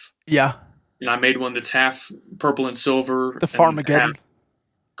both. Yeah. And I made one that's half purple and silver. The Farmageddon.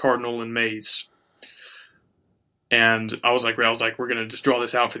 Cardinal and maize. And I was like, we're going to just draw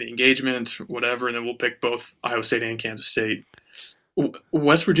this out for the engagement, whatever, and then we'll pick both Iowa State and Kansas State.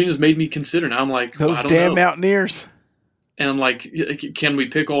 West Virginia's made me consider. Now I'm like, those I don't damn know. Mountaineers. And I'm like, can we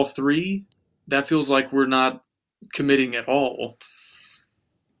pick all 3? That feels like we're not committing at all.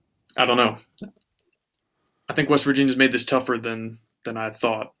 I don't know. I think West Virginia's made this tougher than I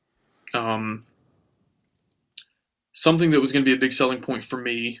thought. something that was going to be a big selling point for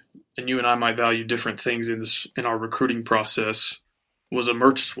me, and you and I might value different things in our recruiting process, was a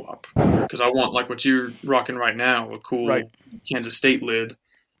merch swap. Because I want, like what you're rocking right now, a cool Kansas State lid.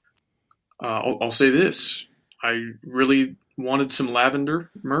 I'll say this. I really wanted some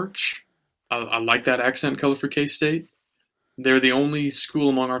lavender merch. I like that accent color for K-State. They're the only school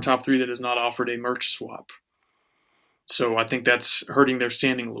among our top 3 that has not offered a merch swap. So I think that's hurting their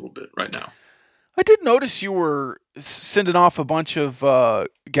standing a little bit right now. I did notice you were sending off a bunch of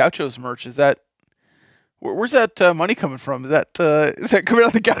Gauchos merch. Is that where's that money coming from? Is that coming out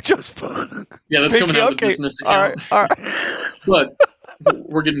of the Gauchos fund? Yeah, that's coming out of the business account. All right. But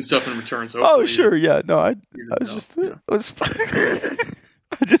we're getting stuff in return. So oh, sure, yeah. No, I was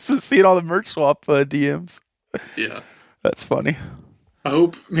I just was seeing all the merch swap DMs. Yeah, that's funny. I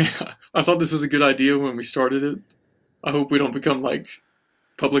hope, man. I thought this was a good idea when we started it. I hope we don't become like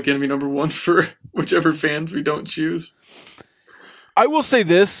public enemy number 1 for whichever fans we don't choose. I will say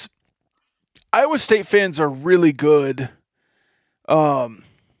this. Iowa State fans are really good at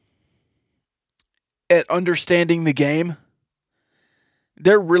understanding the game.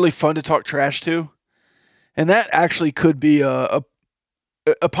 They're really fun to talk trash to. And that actually could be a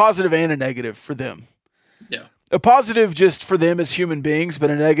positive and a negative for them. Yeah. A positive just for them as human beings, but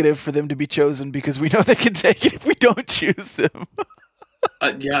a negative for them to be chosen because we know they can take it if we don't choose them.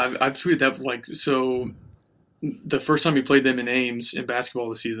 Yeah, I've tweeted that. So the first time we played them in Ames in basketball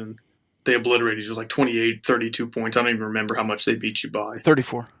this season, they obliterated. It was 28, 32 points. I don't even remember how much they beat you by.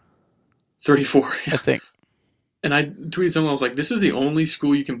 34. 34, yeah. I think. And I tweeted someone, I was like, this is the only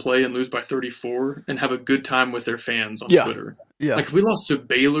school you can play and lose by 34 and have a good time with their fans on Twitter. Yeah. Like, if we lost to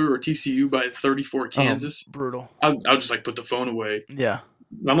Baylor or TCU by 34 at Kansas, brutal. I would just, put the phone away. Yeah.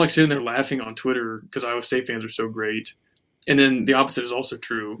 I'm, sitting there laughing on Twitter because Iowa State fans are so great. And then the opposite is also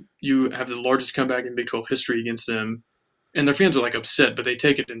true. You have the largest comeback in Big 12 history against them, and their fans are, upset, but they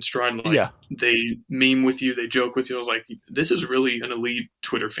take it in stride. They meme with you, they joke with you. I was like, this is really an elite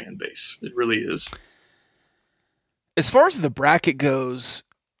Twitter fan base. It really is. As far as the bracket goes,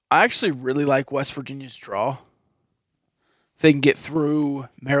 I actually really like West Virginia's draw. If they can get through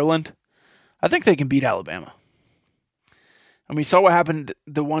Maryland, I think they can beat Alabama. And we saw what happened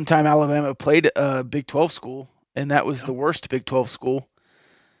the one time Alabama played a Big 12 school, and that was the worst Big 12 school.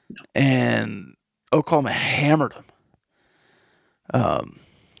 And Oklahoma hammered them.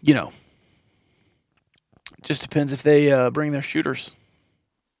 Just depends if they bring their shooters.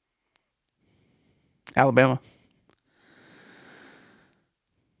 Alabama.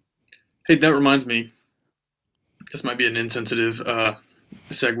 Hey, that reminds me. This might be an insensitive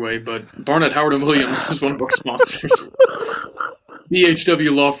segue, but Barnett, Howard, and Williams is one of our sponsors.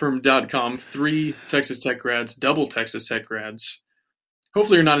 BHWLawFirm.com. 3 Texas Tech grads, double Texas Tech grads.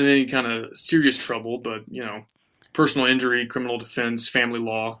 Hopefully you're not in any kind of serious trouble, but, personal injury, criminal defense, family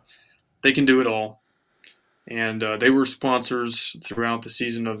law, they can do it all. And they were sponsors throughout the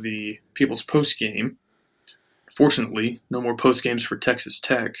season of the People's Post game. Fortunately, no more post games for Texas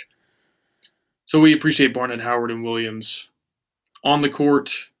Tech. So we appreciate Barnett, Howard, and Williams on the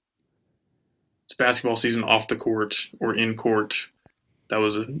court. It's basketball season off the court or in court.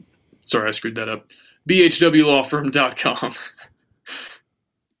 Sorry, I screwed that up. BHWLawFirm.com.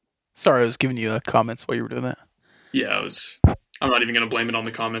 Sorry, I was giving you comments while you were doing that. Yeah, I'm not even going to blame it on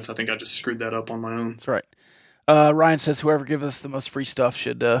the comments. I think I just screwed that up on my own. That's right. Ryan says whoever gives us the most free stuff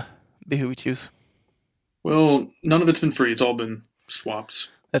should be who we choose. Well, none of it's been free. It's all been swaps.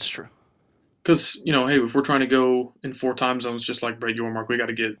 That's true. Because, hey, if we're trying to go in 4 time zones just like Brett Yormark, we got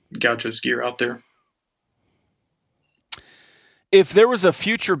to get Gaucho's gear out there. If there was a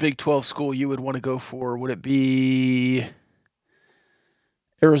future Big 12 school you would want to go for, would it be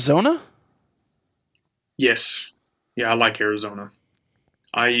Arizona? Yes. Yeah, I like Arizona.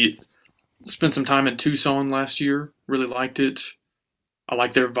 I spent some time in Tucson last year. Really liked it. I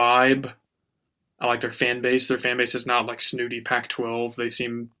like their vibe. I like their fan base. Their fan base is not like snooty Pac-12. They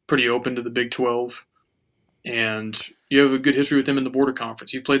seem pretty open to the Big 12. And you have a good history with them in the Border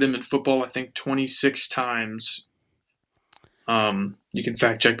Conference. You played them in football, I think, 26 times. You can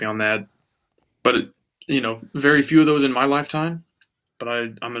fact check me on that. But, very few of those in my lifetime. But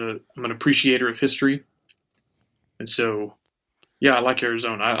I'm an appreciator of history. And so, yeah, I like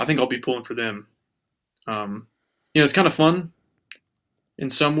Arizona. I think I'll be pulling for them. It's kind of fun in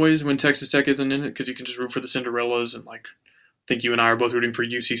some ways when Texas Tech isn't in it because you can just root for the Cinderellas. And, I think you and I are both rooting for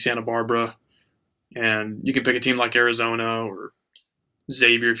UC Santa Barbara. And you can pick a team like Arizona or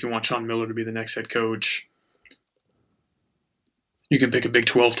Xavier if you want Sean Miller to be the next head coach. You can pick a Big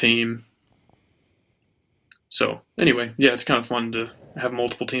 12 team. So, anyway, yeah, it's kind of fun to have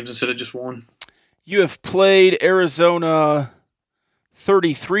multiple teams instead of just one. You have played Arizona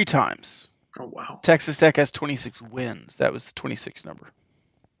 33 times. Oh, wow. Texas Tech has 26 wins. That was the 26 number.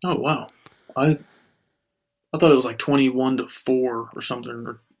 Oh, wow. I thought it was like 21-4 or something.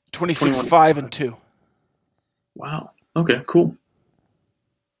 Or 26-5-2. Wow. Okay, cool.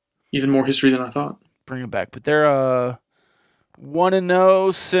 Even more history than I thought. Bring it back. But they're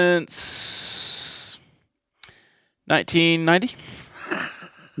 1-0 since 1990.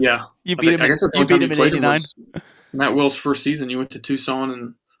 Yeah. You beat him. I guess that's the You only time beat him in played '89. was Matt Wells' first season. You went to Tucson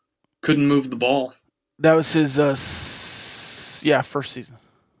and couldn't move the ball. That was his first season.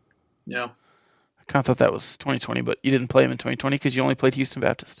 Yeah. I kind of thought that was 2020, but you didn't play him in 2020 because you only played Houston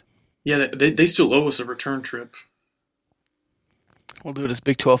Baptist. Yeah, they still owe us a return trip. We'll do it as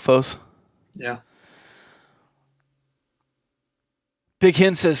Big 12 foes. Yeah. Big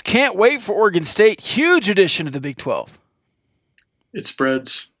Hen says, can't wait for Oregon State. Huge addition to the Big 12. It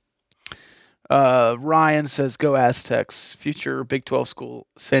spreads. Ryan says, go Aztecs. Future Big 12 school,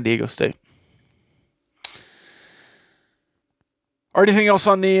 San Diego State. Or anything else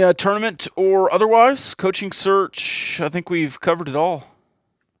on the tournament or otherwise? Coaching search, I think we've covered it all.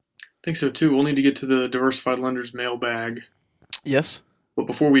 I think so, too. We'll need to get to the Diversified Lenders mailbag. Yes. But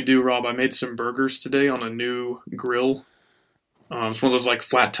before we do, Rob, I made some burgers today on a new grill. It's one of those like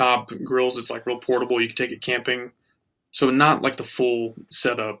flat top grills. It's like real portable. You can take it camping. So not like the full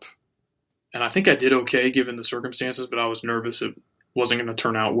setup. And I think I did okay given the circumstances, but I was nervous it wasn't going to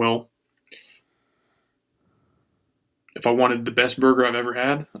turn out well. If I wanted the best burger I've ever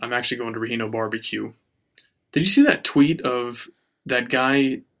had, I'm actually going to Regino Barbecue. Did you see that tweet of that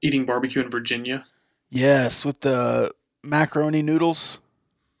guy eating barbecue in Virginia? Yes, with the macaroni noodles.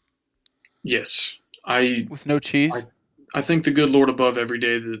 Yes. With no cheese? I thank the good Lord above every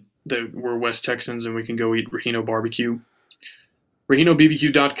day that we're West Texans and we can go eat Regino Barbecue.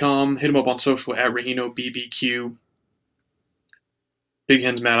 ReginoBBQ.com. Hit him up on social at ReginoBBQ. Big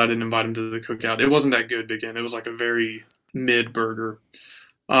Hen's mad I didn't invite him to the cookout. It wasn't that good, Big Hen. It was like a very mid burger.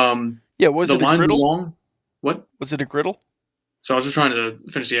 Was the it a line griddle? long. What? Was it a griddle? So I was just trying to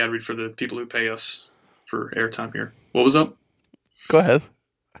finish the ad read for the people who pay us for airtime here. What was up? Go ahead.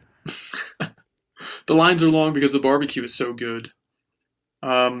 The lines are long because the barbecue is so good.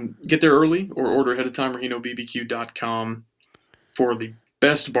 Get there early or order ahead of time, ReginoBBQ.com for the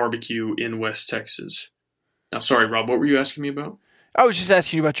best barbecue in West Texas. Now, sorry, Rob, what were you asking me about? I was just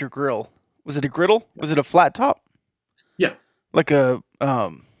asking you about your grill. Was it a griddle? Was it a flat top? Yeah. Like a,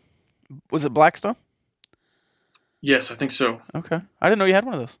 was it Blackstone? Yes, I think so. Okay. I didn't know you had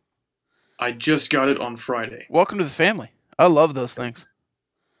one of those. I just got it on Friday. Welcome to the family. I love those things.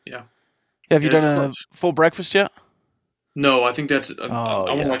 Yeah. Have you Yeah, it's done a close. full breakfast yet? No, I think that's... I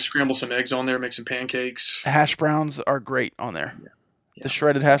want yeah. to like scramble some eggs on there, make some pancakes. Hash browns are great on there. Yeah. The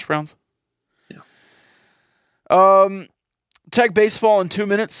shredded hash browns. Yeah. Tech baseball in 2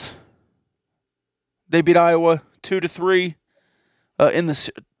 minutes. They beat Iowa 2-3 in the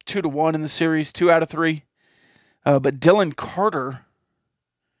 2-1 in the series, 2 out of 3. But Dylan Carter,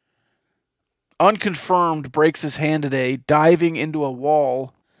 unconfirmed, breaks his hand today, diving into a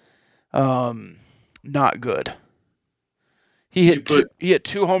wall. Not good. He hit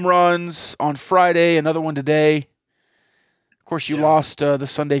 2 home runs on Friday, another one today. Of course, you lost the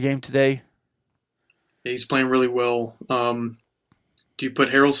Sunday game today. Yeah, he's playing really well. Do you put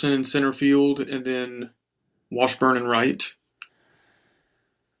Harrelson in center field and then Washburn in right?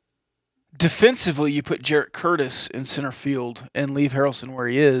 Defensively, you put Jarrett Curtis in center field and leave Harrelson where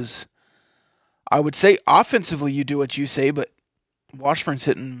he is. I would say offensively you do what you say, but Washburn's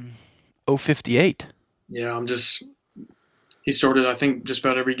hitting .058. Yeah, he started, I think, just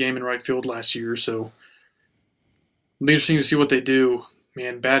about every game in right field last year, so it'll be interesting to see what they do.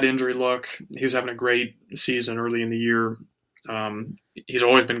 Man, bad injury luck. He was having a great season early in the year. He's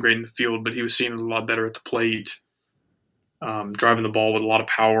always been great in the field, but he was seeing it a lot better at the plate, driving the ball with a lot of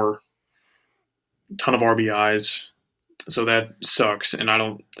power, a ton of RBIs. So that sucks. And I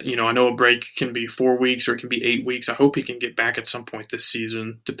know a break can be 4 weeks or it can be 8 weeks. I hope he can get back at some point this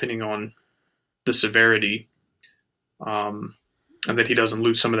season, depending on the severity, and that he doesn't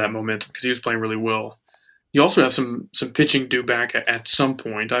lose some of that momentum because he was playing really well. You also have some pitching due back at some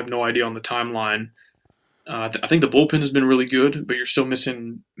point. I have no idea on the timeline. I think the bullpen has been really good, but you're still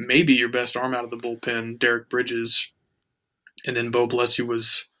missing maybe your best arm out of the bullpen, Derek Bridges. And then Bo Blessy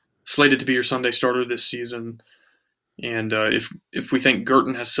was slated to be your Sunday starter this season. And if we think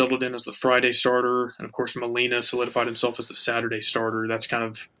Girton has settled in as the Friday starter, and of course Molina solidified himself as the Saturday starter, that's kind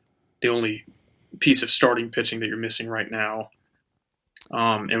of the only piece of starting pitching that you're missing right now.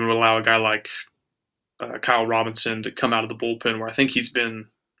 And would allow a guy like Kyle Robinson to come out of the bullpen, where I think he's been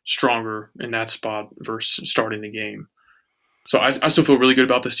stronger in that spot versus starting the game. So I still feel really good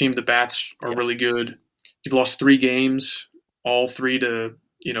about this team. The bats are really good. You've lost 3 games, all 3 to,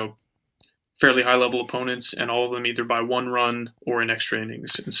 fairly high-level opponents, and all of them either by 1 run or in extra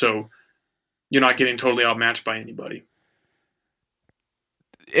innings. And so you're not getting totally outmatched by anybody.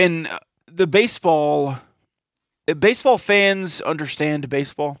 In the baseball fans understand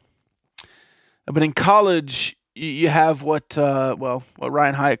baseball, but in college you have what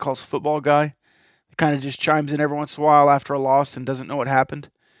Ryan Hyatt calls a football guy. He kind of just chimes in every once in a while after a loss and doesn't know what happened.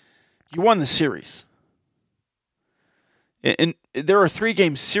 You won the series. And there are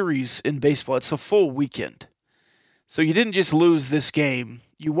 3-game series in baseball. It's a full weekend. So you didn't just lose this game.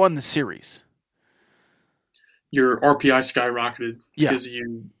 You won the series. Your RPI skyrocketed because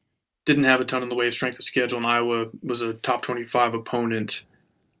you didn't have a ton in the way of strength of schedule, and Iowa was a top 25 opponent.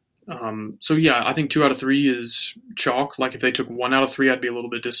 I think 2 out of 3 is chalk. Like, if they took 1 out of 3, I'd be a little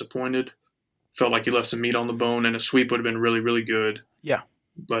bit disappointed. Felt like you left some meat on the bone, and a sweep would have been really, really good. Yeah.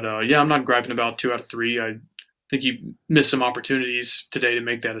 But, I'm not griping about 2 out of 3. I think you missed some opportunities today to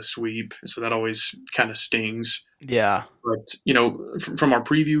make that a sweep, so that always kind of stings. Yeah. But, from our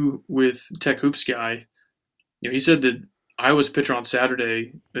preview with Tech Hoops Guy, he said that Iowa's pitcher on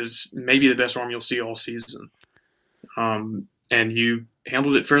Saturday is maybe the best arm you'll see all season. And you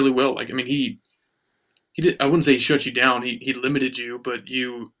handled it fairly well. He did, I wouldn't say he shut you down. He limited you, but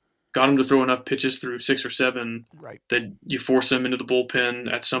you got him to throw enough pitches through 6 or 7 that you force him into the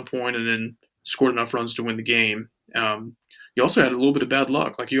bullpen at some point and then scored enough runs to win the game. You also had a little bit of bad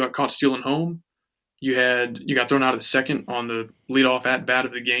luck. Like, you got caught stealing home. You got thrown out of the second on the leadoff at-bat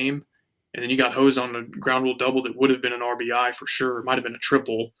of the game. And then you got hosed on a ground rule double that would have been an RBI for sure. It might have been a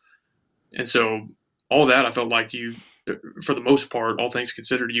triple. And so all that, I felt like you, for the most part, all things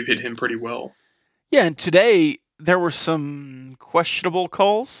considered, you hit him pretty well. Yeah, and today there were some questionable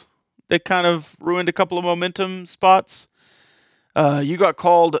calls that kind of ruined a couple of momentum spots. You got a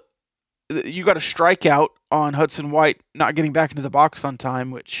strikeout on Hudson White not getting back into the box on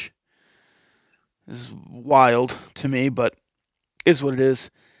time, which is wild to me, but is what it is.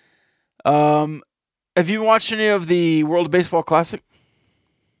 Have you watched any of the World Baseball Classic?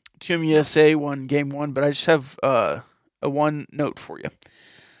 Team USA won Game 1, but I just have a one note for you.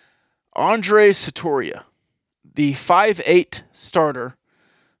 Andrej Satoria, the 5'8" starter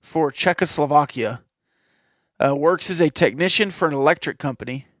for Czechoslovakia, works as a technician for an electric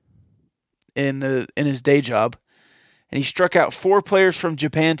company in his day job, and he struck out 4 players from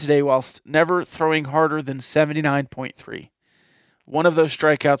Japan today whilst never throwing harder than 79.3. One of those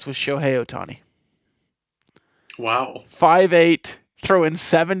strikeouts was Shohei Ohtani. Wow. 5'8", throwing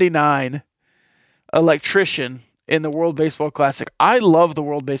 79, electrician in the World Baseball Classic. I love the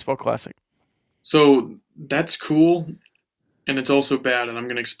World Baseball Classic. So that's cool, and it's also bad, and I'm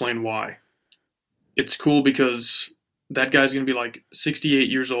going to explain why. It's cool because that guy's going to be like 68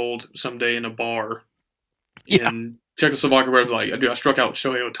 years old someday in a bar in Czechoslovakia where like, dude, I struck out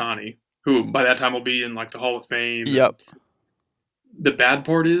Shohei Ohtani, who by that time will be in like the Hall of Fame. Yep. The bad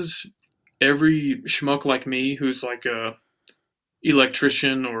part is every schmuck like me who's like a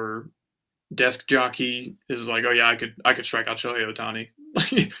electrician or desk jockey is like, oh yeah, I could strike out Shohei Ohtani.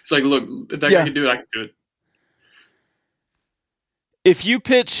 It's like, look, if that guy can do it, I can do it. If you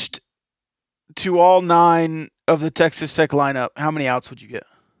pitched to all 9 of the Texas Tech lineup, how many outs would you get?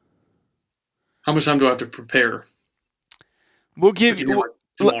 How much time do I have to prepare? We'll give you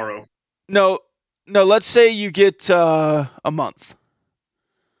tomorrow. No. Let's say you get a month.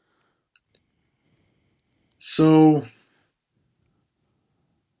 So,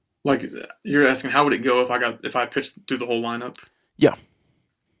 like, you're asking how would it go if I pitched through the whole lineup? Yeah.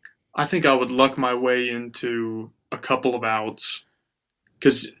 I think I would luck my way into a couple of outs.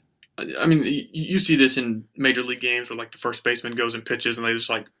 Because, I mean, you see this in major league games where, like, the first baseman goes and pitches and they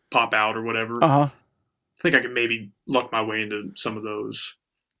just, like, pop out or whatever. Uh-huh. I think I could maybe luck my way into some of those.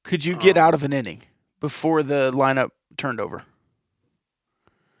 Could you get out of an inning before the lineup turned over?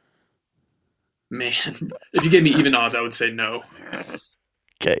 Man, if you gave me even odds, I would say no.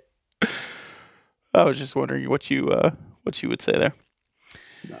 Okay. I was just wondering what you would say there.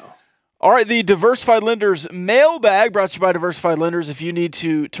 No. All right, the Diversified Lenders mailbag brought to you by Diversified Lenders. If you need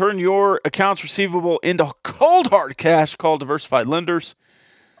to turn your accounts receivable into cold hard cash, call Diversified Lenders.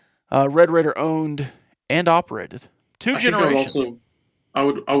 Red Raider owned and operated. 2 generations. I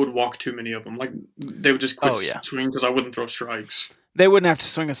would walk too many of them. Like, they would just quit swinging because I wouldn't throw strikes. They wouldn't have to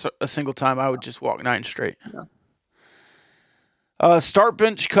swing a single time. I would just walk 9 straight. Yeah. Start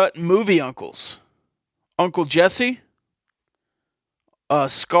bench cut movie uncles. Uncle Jesse,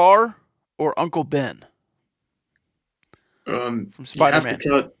 Scar, or Uncle Ben? From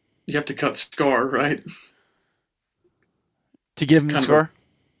Spider-Man. You have to cut Scar, right? To give him the kind of scar?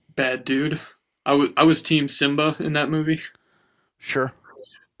 Bad dude. I was Team Simba in that movie. Sure.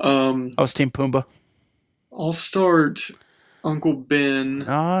 Um, I was Team Pumbaa. I'll start Uncle Ben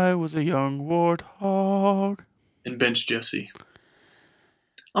I was a young warthog. and bench Jesse.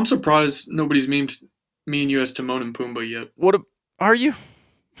 I'm surprised nobody's memed me and you as Timon and Pumbaa yet. Are you?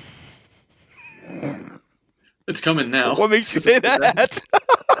 It's coming now. What makes you say that?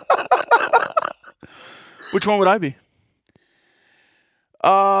 Which one would I be?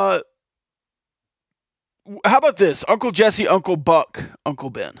 How about this? Uncle Jesse, Uncle Buck, Uncle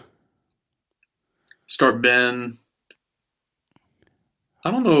Ben. Start Ben.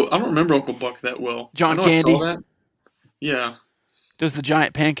 I don't know. I don't remember Uncle Buck that well. John I know Candy. I saw that. Yeah. Does the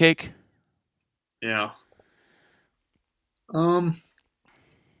giant pancake? Yeah. I'm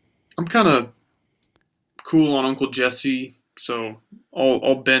kind of cool on Uncle Jesse, so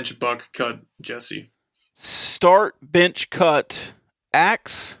I'll bench Buck, cut Jesse. Start, bench, cut,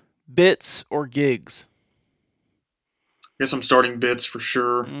 Axe, Bits, or Gigs? Guess I'm starting Bits for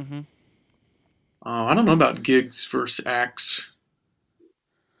sure. Mm-hmm. I don't know about Gigs versus Axe.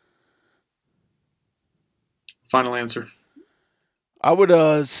 Final answer. I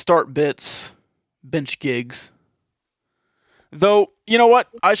would start Bits, bench Gigs. Though, you know what?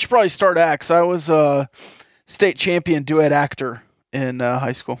 I should probably start Axe. I was a state champion duet actor in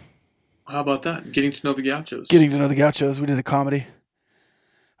high school. How about that? Getting to know the Gauchos. Getting to know the Gauchos. We did a comedy.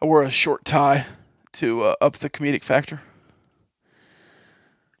 I wore a short tie to up the comedic factor.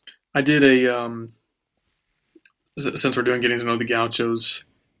 I did a since we're doing Getting to Know the Gauchos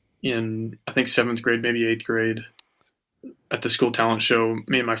in, I think, 7th grade, maybe 8th grade, at the school talent show,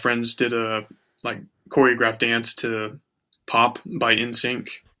 me and my friends did a choreographed dance to Pop by NSYNC.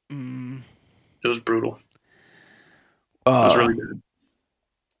 It was brutal. It was really good.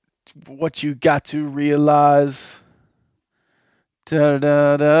 What you got to realize. Da,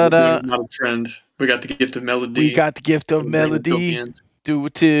 da, da, da. It's not a trend. We got the gift of melody. We got the gift of melody. Do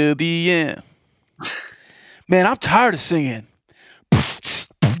it till the end. Man, I'm tired of singing.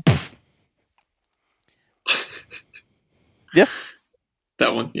 Yeah.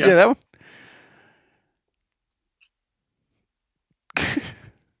 That one. Yeah. Yeah, that one.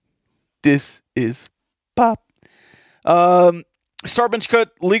 This is pop. Start, bench,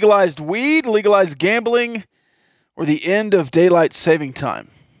 cut, legalized weed, legalized gambling, or the end of daylight saving time?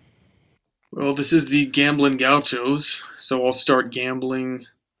 Well, this is the Gambling Gauchos, so I'll start gambling.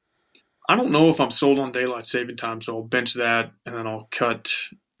 I don't know if I'm sold on daylight saving time, so I'll bench that, and then I'll cut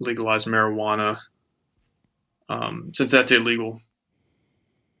legalized marijuana, since that's illegal.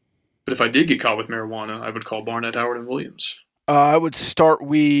 But if I did get caught with marijuana, I would call Barnett, Howard, and Williams. I would start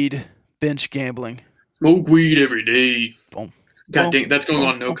weed, bench gambling. Smoke weed every day. Boom. God dang, that's going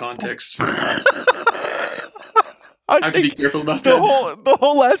on no context. I have to be careful about that. The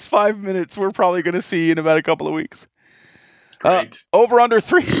whole last 5 minutes we're probably going to see in about a couple of weeks. Great. Over under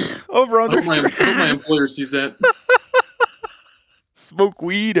 3. Over I under hope 3. my employer sees that. Smoke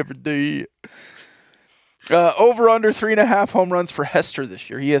weed every day. Over under 3.5 home runs for Hester this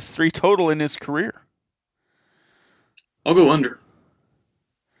year. He has 3 total in his career. I'll go under.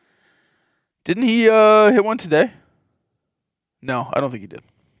 Didn't he hit one today? No, I don't think he did.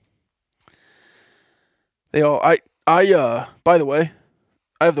 They all by the way,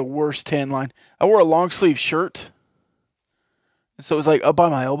 I have the worst tan line. I wore a long sleeve shirt, and so it was like up by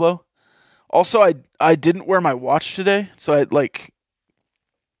my elbow. Also, I didn't wear my watch today, so I had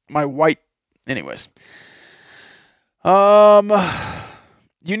my white. Anyways,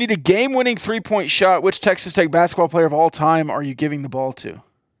 you need a game-winning 3-point shot. Which Texas Tech basketball player of all time are you giving the ball to?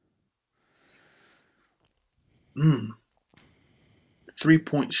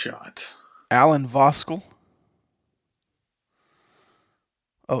 3-point shot. Alan Voskuhl.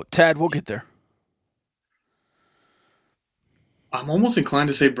 Oh, Tad, we'll get there. I'm almost inclined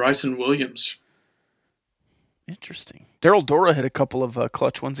to say Bryson Williams. Interesting. Daryl Dora hit a couple of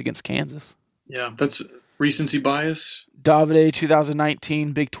clutch ones against Kansas. Yeah, that's recency bias. Davide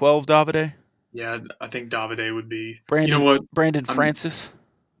 2019 Big 12 Davide. Yeah, I think Davide would be. Brandon, you know what? Brandon Francis.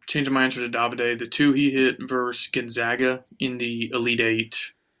 Changing my answer to Davide. The 2 he hit versus Gonzaga in the Elite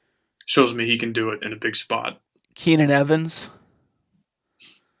 8 shows me he can do it in a big spot. Keenan Evans.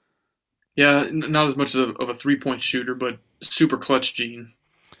 Yeah, not as much of a 3-point shooter, but super clutch gene.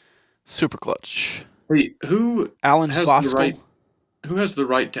 Super clutch. Hey, who Alan has Voskuhl. the right? Who has the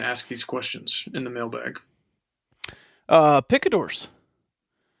right to ask these questions in the mailbag? Picadors.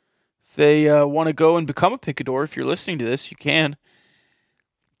 If they want to go and become a Picador, if you're listening to this, you can.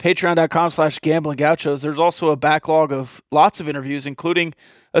 Patreon.com/GamblingGauchos. There's also a backlog of lots of interviews, including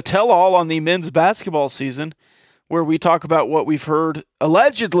a tell-all on the men's basketball season, where we talk about what we've heard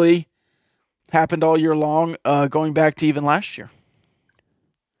allegedly happened all year long, going back to even last year.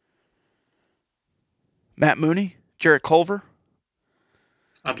 Matt Mooney, Jarrett Culver.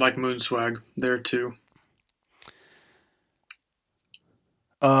 I'd like Moonswag there too.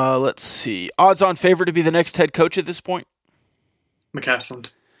 Let's see. Odds-on favorite to be the next head coach at this point? McCasland.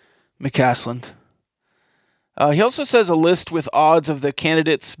 He also says a list with odds of the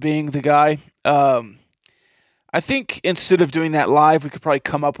candidates being the guy. I think instead of doing that live, we could probably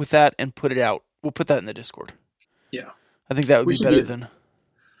come up with that and put it out. We'll put that in the Discord. Yeah. I think that would be better than...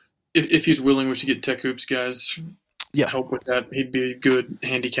 If he's willing, we should get Tech Hoops guys help with that. He'd be a good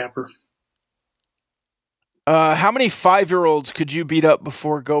handicapper. How many 5-year-olds could you beat up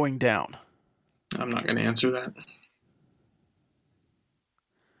before going down? I'm not going to answer that.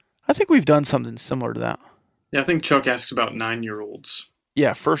 I think we've done something similar to that. Yeah, I think Chuck asks about 9-year-olds.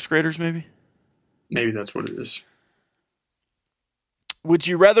 Yeah, first graders maybe? Maybe that's what it is. Would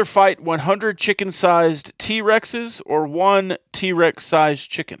you rather fight 100 chicken-sized T-Rexes or one T-Rex-sized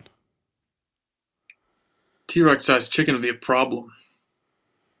chicken? T-Rex-sized chicken would be a problem.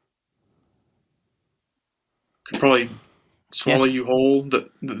 Could probably swallow you whole.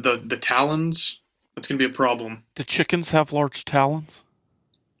 The talons, that's going to be a problem. Do chickens have large talons?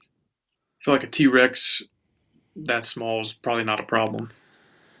 I feel like a T-Rex that small is probably not a problem.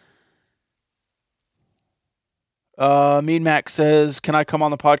 Mean Max says, can I come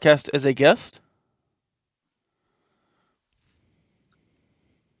on the podcast as a guest?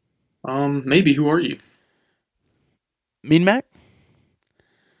 Maybe. Who are you? Mean Mac?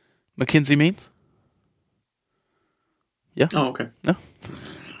 Mackenzie Means? Yeah. Oh, okay. No.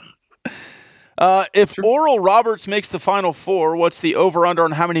 If Oral Roberts makes the Final Four, what's the over-under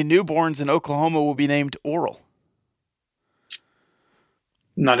on how many newborns in Oklahoma will be named Oral?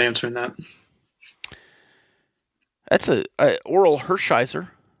 Not answering that. That's a Oral Hershiser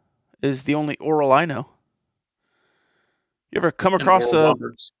is the only Oral I know. You ever come across a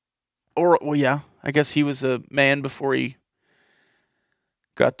Oral? Well, yeah. I guess he was a man before he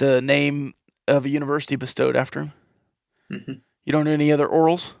got the name of a university bestowed after him. Mm-hmm. You don't know any other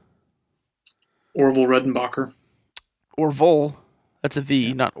Orals? Orville Redenbacher. Orville. That's a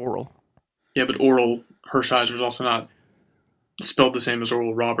V, not Oral. Yeah, but Oral Hershiser is also not spelled the same as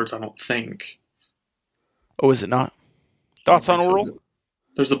Oral Roberts, I don't think. Oh, is it not? Thoughts on Oral?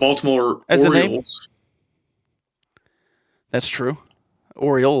 There's the Baltimore as Orioles. That's true.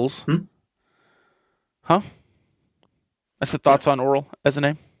 Orioles. Huh? I said thoughts on Oral as a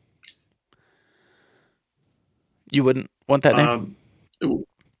name? You wouldn't want that name?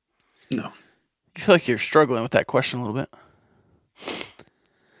 No. I feel like you're struggling with that question a little bit.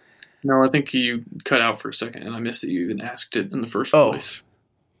 No, I think you cut out for a second, and I missed that you even asked it in the first place.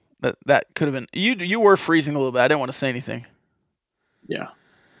 That could have been... You were freezing a little bit. I didn't want to say anything. Yeah.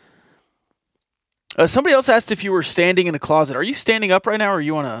 Somebody else asked if you were standing in a closet. Are you standing up right now, or are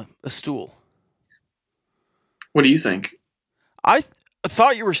you on a stool? What do you think? I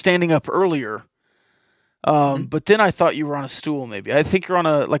thought you were standing up earlier, but then I thought you were on a stool maybe. I think you're on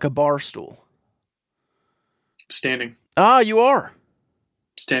a bar stool. Standing. Ah, you are.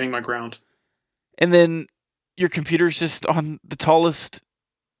 Standing my ground. And then your computer's just on the tallest...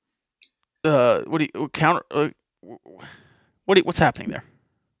 what's happening there?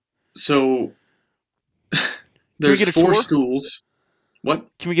 So there's 4 stools. What?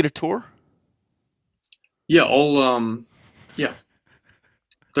 Can we get a tour? Yeah, yeah.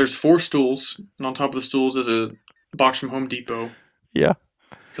 There's 4 stools, and on top of the stools is a box from Home Depot. Yeah.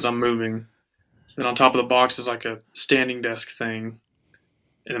 Because I'm moving. Then on top of the box is like a standing desk thing,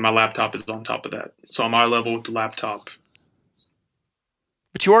 and then my laptop is on top of that. So I'm eye level with the laptop.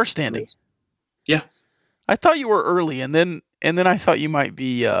 But you are standing. Yeah. I thought you were early, and then I thought you might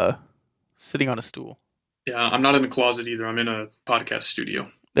be sitting on a stool. Yeah, I'm not in a closet either. I'm in a podcast studio.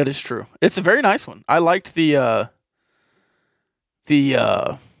 That is true. It's a very nice one. I liked the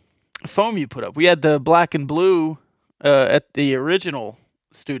foam you put up. We had the black and blue at the original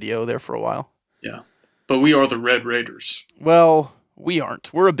studio there for a while. Yeah, but we are the Red Raiders. Well, we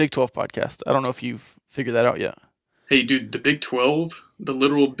aren't. We're a Big 12 podcast. I don't know if you've figured that out yet. Hey, dude, the Big 12, the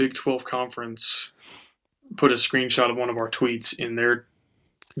literal Big 12 conference, put a screenshot of one of our tweets in their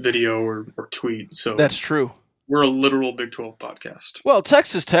video or tweet. So that's true. We're a literal Big 12 podcast. Well,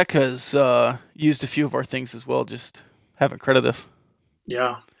 Texas Tech has used a few of our things as well. Just haven't credited us.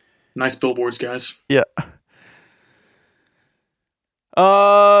 Yeah. Nice billboards, guys. Yeah.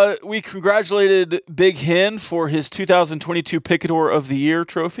 We congratulated Big Hen for his 2022 Picador of the Year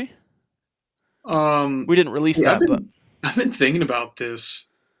trophy. We didn't release that, but I've been thinking about this.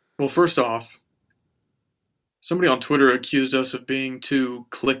 Well, first off, somebody on Twitter accused us of being too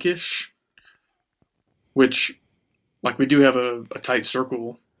cliquish, which, like, we do have a tight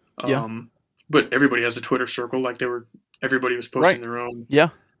circle. But everybody has a Twitter circle. Like, everybody was posting their own. Yeah.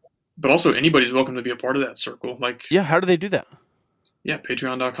 But also, anybody's welcome to be a part of that circle. Like, yeah, how do they do that? Yeah,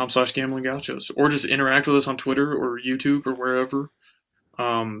 patreon.com/gamblinggauchos. Or just interact with us on Twitter or YouTube or wherever.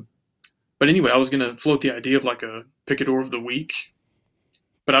 But anyway, I was going to float the idea of like a Picador of the Week.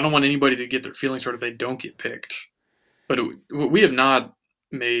 But I don't want anybody to get their feelings hurt if they don't get picked. But we have not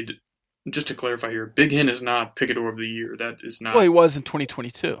made, just to clarify here, Big Hen is not Picador of the Year. That is not. Well, he was in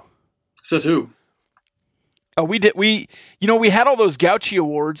 2022. Says who? Oh, we had all those Gauchi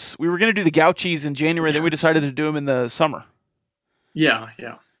awards. We were going to do the Gauchis in January, then we decided to do them in the summer. Yeah.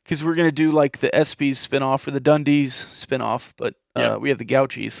 Because we're going to do like the ESPYs spinoff or the Dundees spinoff, but we have the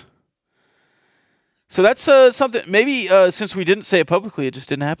Gauchis. So that's something, maybe since we didn't say it publicly, it just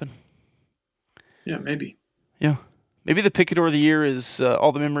didn't happen. Yeah, maybe. Yeah. Maybe the Picador of the Year is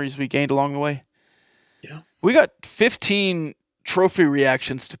all the memories we gained along the way. Yeah. We got 15 trophy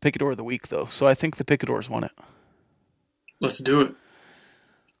reactions to Picador of the Week, though, so I think the Picadors won it. Let's do it.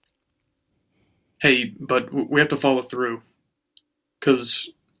 Hey, but we have to follow through. Because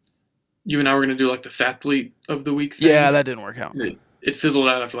you and I were going to do like the Fathlete of the Week thing. Yeah, that didn't work out. It fizzled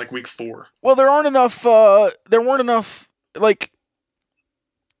out after like week 4. Well, there weren't enough, like,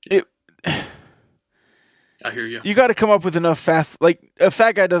 it... I hear you. You got to come up with enough fast, like, a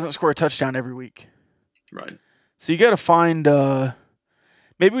fat guy doesn't score a touchdown every week. Right. So you got to find,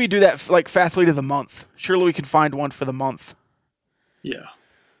 maybe we do that, like, Fathlete of the month. Surely we can find one for the month. Yeah.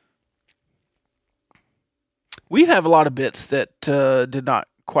 We have a lot of bits that did not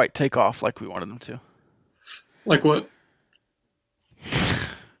quite take off like we wanted them to. Like what?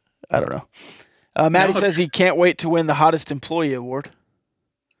 I don't know. Matty says he can't wait to win the Hottest Employee Award.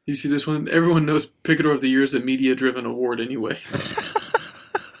 You see this one? Everyone knows Picador of the Year is a media-driven award anyway.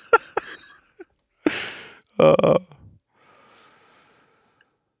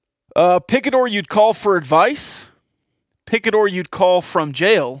 Picador you'd call for advice, Picador you'd call from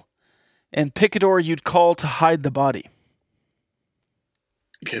jail, and Picador you'd call to hide the body.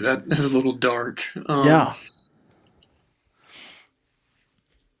 Okay, that is a little dark. Yeah.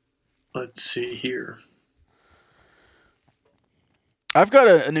 Let's see here. I've got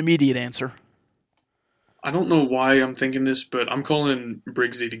an immediate answer. I don't know why I'm thinking this, but I'm calling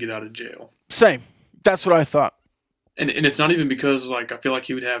Briggsy to get out of jail. Same. That's what I thought. And it's not even because like I feel like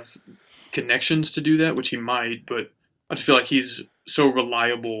he would have connections to do that, which he might, but I just feel like he's so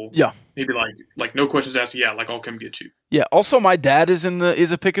reliable. Yeah. Maybe like no questions asked. Yeah, like I'll come get you. Yeah. Also, my dad is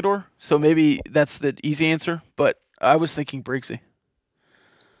a Picador, so maybe that's the easy answer. But I was thinking Briggsy.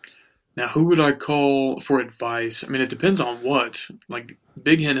 Now, who would I call for advice? I mean, it depends on what. Like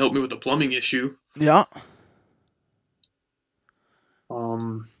Big Hen helped me with a plumbing issue. Yeah.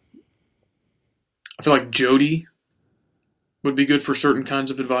 I feel like Jody would be good for certain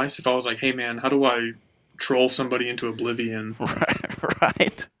kinds of advice. If I was like, hey man, how do I troll somebody into oblivion?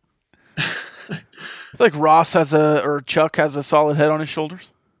 Right. I feel like Ross or Chuck has a solid head on his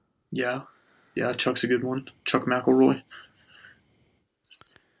shoulders. Yeah, Chuck's a good one. Chuck McElroy.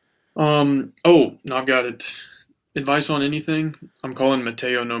 No, I've got it. Advice on anything? I'm calling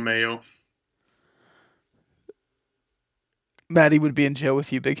Mateo No Mayo. Matty would be in jail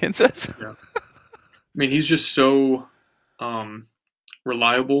with you, Big Hen says. Yeah. I mean, he's just so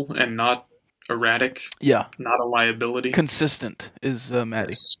reliable and not erratic. Yeah. Not a liability. Consistent is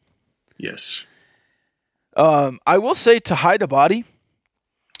Matty. Yes. I will say to hide a body,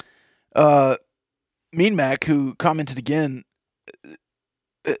 Mean Mac, who commented again,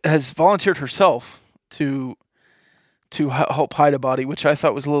 has volunteered herself to help hide a body, which I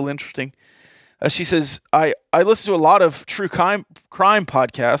thought was a little interesting. She says, I listen to a lot of true crime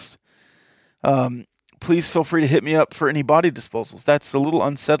podcasts. Please feel free to hit me up for any body disposals. That's a little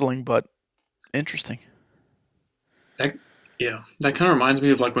unsettling, but interesting. That kind of reminds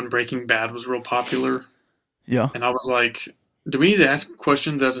me of like when Breaking Bad was real popular. Yeah. And I was like, do we need to ask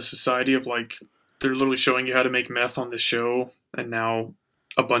questions as a society of like, they're literally showing you how to make meth on this show, and now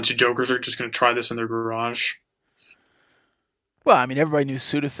a bunch of jokers are just going to try this in their garage? Well, I mean, everybody knew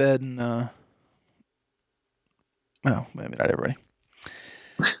Sudafed and, well, maybe not everybody.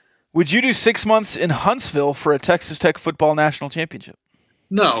 Would you do 6 months in Huntsville for a Texas Tech football national championship?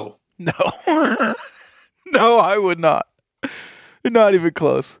 No. No. No, I would not. Not even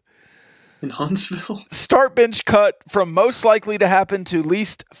close. in Huntsville. Start bench cut from most likely to happen to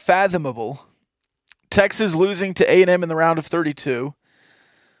least fathomable. Texas losing to A&M in the round of 32.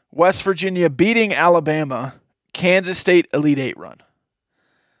 West Virginia beating Alabama. Kansas State Elite Eight run.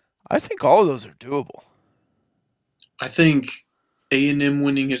 I think all of those are doable. I think A&M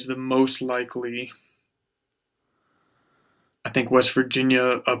winning is the most likely. I think West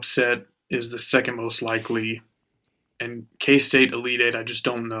Virginia upset is the second most likely. And K-State Elite Eight, I just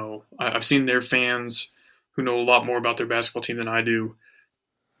don't know. I've seen their fans who know a lot more about their basketball team than I do.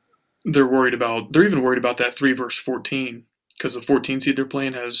 They're even worried about that 3 versus 14 because the 14 seed they're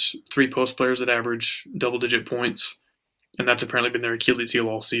playing has 3 post players that average double-digit points, and that's apparently been their Achilles heel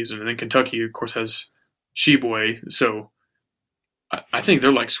all season. And then Kentucky, of course, has Sheboy, so I think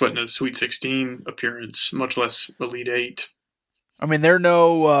they're like sweating a Sweet 16 appearance, much less Elite Eight. I mean, they're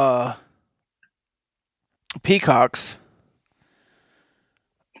no Peacocks.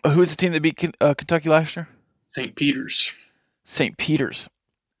 Who's the team that beat Kentucky last year? St. Peter's. St. Peter's.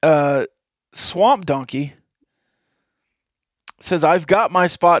 Swamp Donkey says, I've got my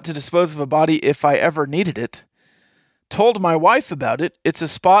spot to dispose of a body if I ever needed it. Told my wife about it. It's a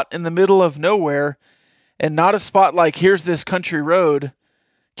spot in the middle of nowhere and not a spot like here's this county road.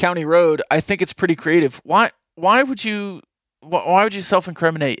 I think it's pretty creative. Why would you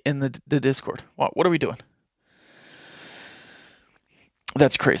self-incriminate in the Discord? What are we doing?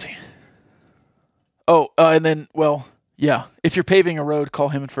 That's crazy. Oh, and then, well, yeah. If you're paving a road, call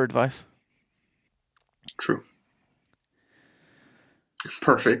him for advice. True.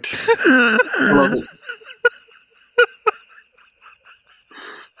 Perfect. I love it.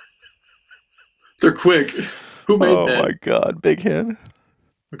 They're quick. Who made that? Oh my God, big hit.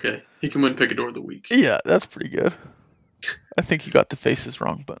 Okay, he can win Picador of the Week. Yeah, that's pretty good. I think you got the faces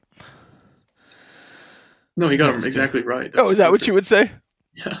wrong, but no, he got them exactly right. Is that what you would say?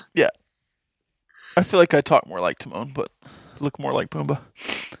 Yeah. Yeah. I feel like I talk more like Timon, but look more like Pumbaa.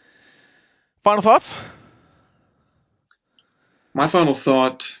 Final thoughts? My final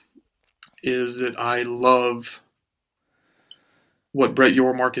thought is that I love what Brett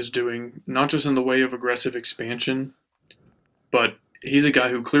Yormark is doing, not just in the way of aggressive expansion, but he's a guy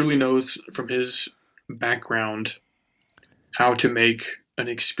who clearly knows from his background how to make an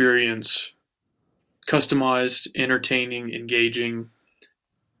experience customized, entertaining, engaging.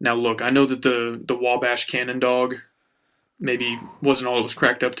 Now, look, I know that the Wabash Cannon Dog maybe wasn't all it was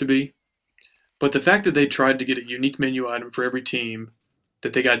cracked up to be, but the fact that they tried to get a unique menu item for every team,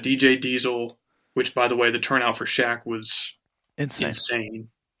 that they got DJ Diesel, which, by the way, the turnout for Shaq was insane.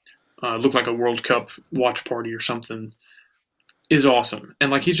 Looked like a World Cup watch party or something, is awesome.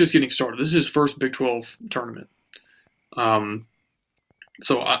 And, he's just getting started. This is his first Big 12 tournament.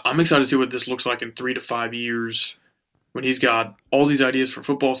 So I'm excited to see what this looks like in 3 to 5 years when he's got all these ideas for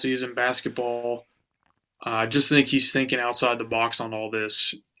football season, basketball. I just think he's thinking outside the box on all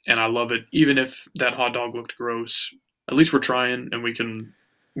this, and I love it. Even if that hot dog looked gross, at least we're trying, and we can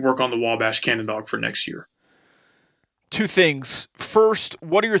work on the Wabash Cannon Dog for next year. 2 things. First,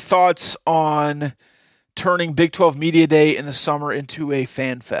 what are your thoughts on turning Big 12 Media Day in the summer into a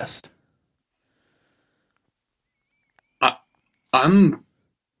fan fest?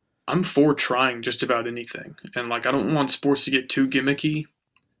 I'm for trying just about anything. And I don't want sports to get too gimmicky,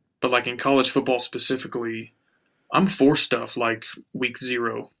 but in college football specifically, I'm for stuff like week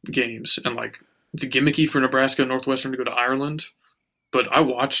 0 games. And it's gimmicky for Nebraska and Northwestern to go to Ireland, but I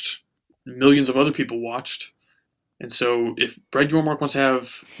watched, millions of other people watched. And so if Brett Yormark wants to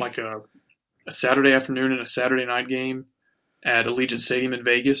have a Saturday afternoon and a Saturday night game at Allegiant Stadium in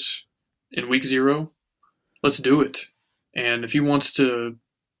Vegas in week 0, let's do it. And if he wants to,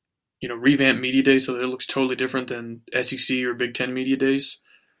 revamp Media Day so that it looks totally different than SEC or Big Ten Media Days,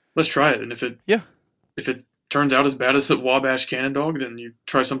 let's try it. And if it turns out as bad as the Wabash Cannon Dog, then you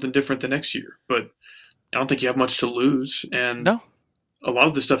try something different the next year. But I don't think you have much to lose. And no. A lot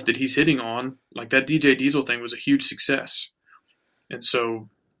of the stuff that he's hitting on, that DJ Diesel thing, was a huge success. And so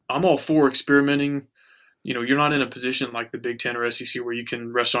I'm all for experimenting. You're not in a position like the Big Ten or SEC where you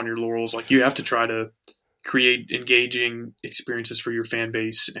can rest on your laurels. You have to try to create engaging experiences for your fan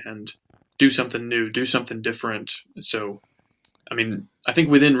base and do something new, do something different. So, I think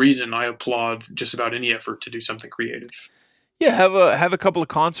within reason, I applaud just about any effort to do something creative. Yeah, have a couple of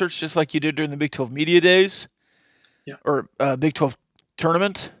concerts just like you did during the Big 12 Media Days. Yeah. Or Big 12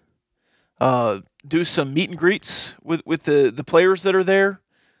 tournament. Do some meet and greets with the players that are there.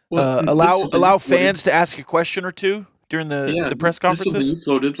 Well, allow fans to ask a question or two during the press conferences. This is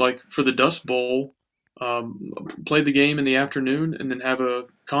floated for the Dust Bowl. Play the game in the afternoon and then have a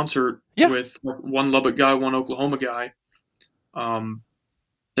concert with one Lubbock guy, one Oklahoma guy.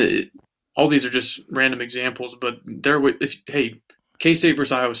 all these are just random examples, but K-State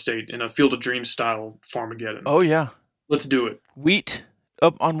versus Iowa State in a Field of Dreams style Farmageddon. Oh, yeah. Let's do it. Wheat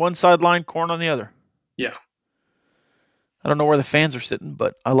up on one sideline, corn on the other. Yeah. I don't know where the fans are sitting,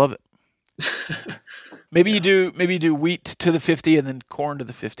 but I love it. Maybe you do wheat to the 50 and then corn to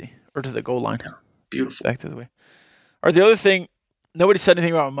the 50 or to the goal line. Yeah. Beautiful. Back the other way. All right, the other thing, nobody said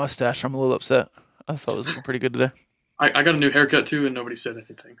anything about my mustache. I'm a little upset. I thought it was looking pretty good today. I got a new haircut too, and nobody said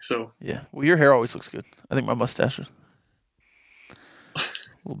anything. So yeah, well, your hair always looks good. I think my mustache is a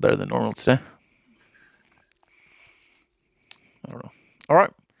little better than normal today. I don't know. All right,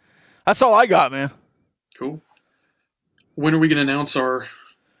 that's all I got, man. Cool. When are we going to announce our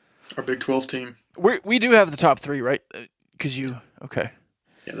Big 12 team? We do have the top 3, right? Because okay.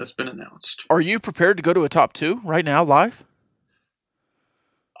 Yeah, that's been announced. Are you prepared to go to a top 2 right now, live?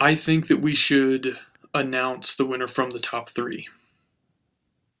 I think that we should announce the winner from the top 3.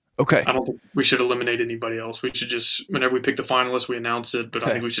 Okay. I don't think we should eliminate anybody else. We should just, whenever we pick the finalists, we announce it, but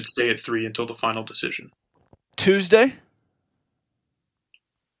I think we should stay at 3 until the final decision. Tuesday?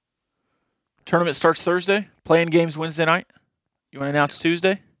 Tournament starts Thursday? Playing games Wednesday night? You want to announce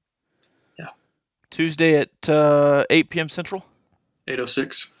Tuesday? Yeah. Tuesday at 8 p.m. Central?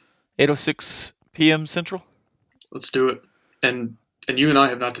 8:06. 8:06 p.m. Central? Let's do it. And you and I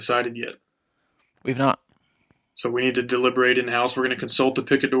have not decided yet. We've not. So we need to deliberate in-house. We're going to consult the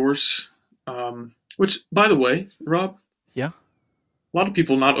picadors, which, by the way, Rob? Yeah? A lot of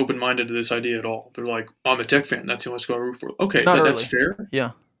people not open-minded to this idea at all. They're like, I'm a Tech fan. That's the only school I root for. Okay, that's fair.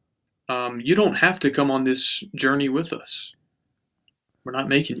 Yeah. You don't have to come on this journey with us. We're not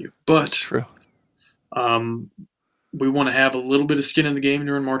making you. But true. We want to have a little bit of skin in the game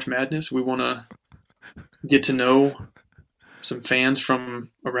during March Madness. We want to get to know some fans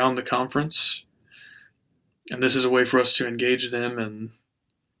from around the conference. And this is a way for us to engage them and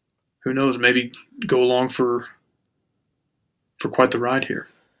who knows, maybe go along for quite the ride here.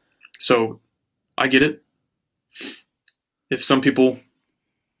 So I get it. If some people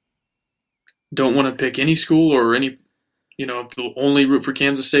don't want to pick any school or any, if they'll only root for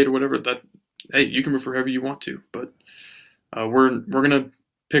Kansas State or whatever, hey, you can root for whoever you want to. But we're going to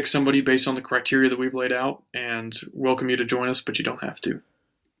pick somebody based on the criteria that we've laid out and welcome you to join us, but you don't have to.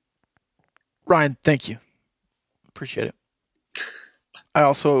 Ryan, thank you. Appreciate it. I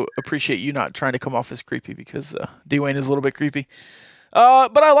also appreciate you not trying to come off as creepy because Dwayne is a little bit creepy.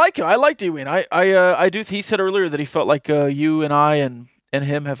 But I like him. I like Dwayne. I do. He said earlier that he felt like you and I and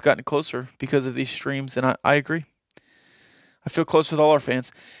him have gotten closer because of these streams, and I agree. I feel close with all our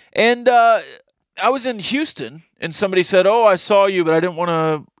fans. And I was in Houston, and somebody said, "Oh, I saw you, but I didn't want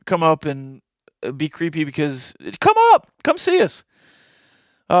to come up and be creepy because come up, come see us."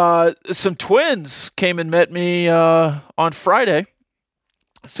 Some twins came and met me on Friday.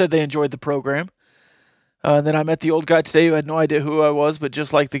 Said they enjoyed the program. And then I met the old guy today who had no idea who I was, but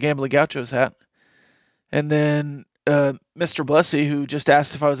just like the Gambling Gauchos hat. And then Mr. Blessy, who just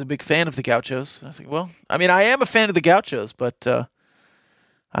asked if I was a big fan of the Gauchos. And I said, well, I mean, I am a fan of the Gauchos, but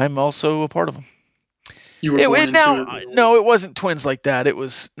I'm also a part of them. You were No, it wasn't twins like that. It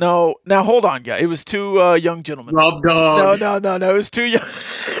was now hold on, guy. It was two young gentlemen. Rob Dog. No. It was two young.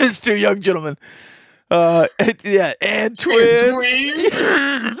 It was two young gentlemen. And twins.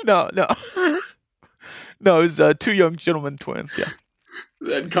 No. No, it was two young gentlemen twins. Yeah.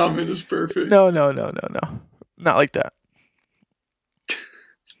 That comment is perfect. No. Not like that.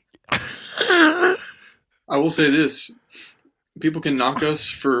 I will say this: people can knock us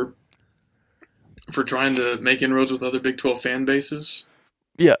for trying to make inroads with other Big 12 fan bases.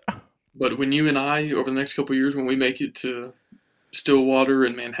 Yeah. But when you and I, over the next couple of years, when we make it to Stillwater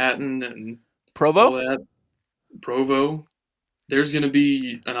and Manhattan and Provo, there's going to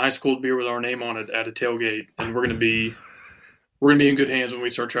be an ice cold beer with our name on it at a tailgate, and we're going to be in good hands when we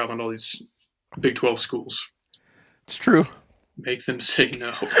start traveling to all these Big 12 schools. It's true. Make them say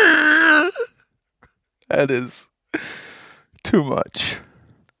no. That is too much.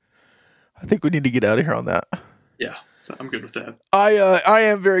 I think we need to get out of here on that. Yeah, I'm good with that. I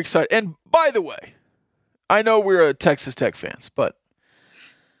am very excited. And by the way, I know we're Texas Tech fans, but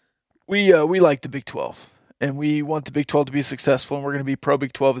we like the Big 12, and we want the Big 12 to be successful, and we're going to be pro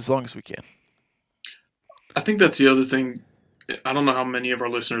Big 12 as long as we can. I think that's the other thing. I don't know how many of our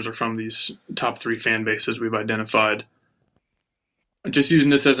listeners are from these top 3 fan bases we've identified. I'm just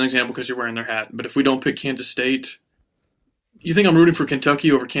using this as an example because you're wearing their hat. But if we don't pick Kansas State, you think I'm rooting for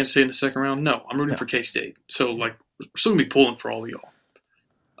Kentucky over Kansas State in the second round? No, I'm rooting for K-State. So, we're still going to be pulling for all of y'all.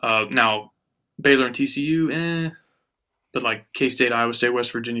 Now, Baylor and TCU, But, K-State, Iowa State,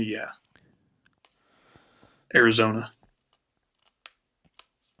 West Virginia, yeah. Arizona.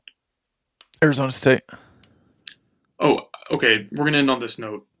 Arizona State. Oh, okay. We're going to end on this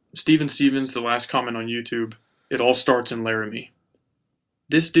note. Steven Stevens, the last comment on YouTube, it all starts in Laramie.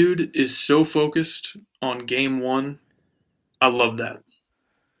 This dude is so focused on game one. I love that.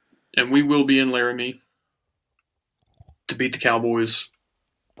 And we will be in Laramie to beat the Cowboys.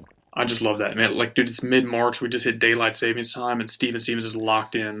 I just love that, man. Like, dude, it's mid-March. We just hit daylight savings time, and Steven Stevens is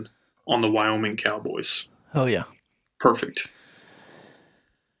locked in on the Wyoming Cowboys. Oh, yeah. Perfect.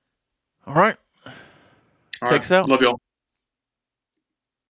 All right. All Take us out. Love y'all.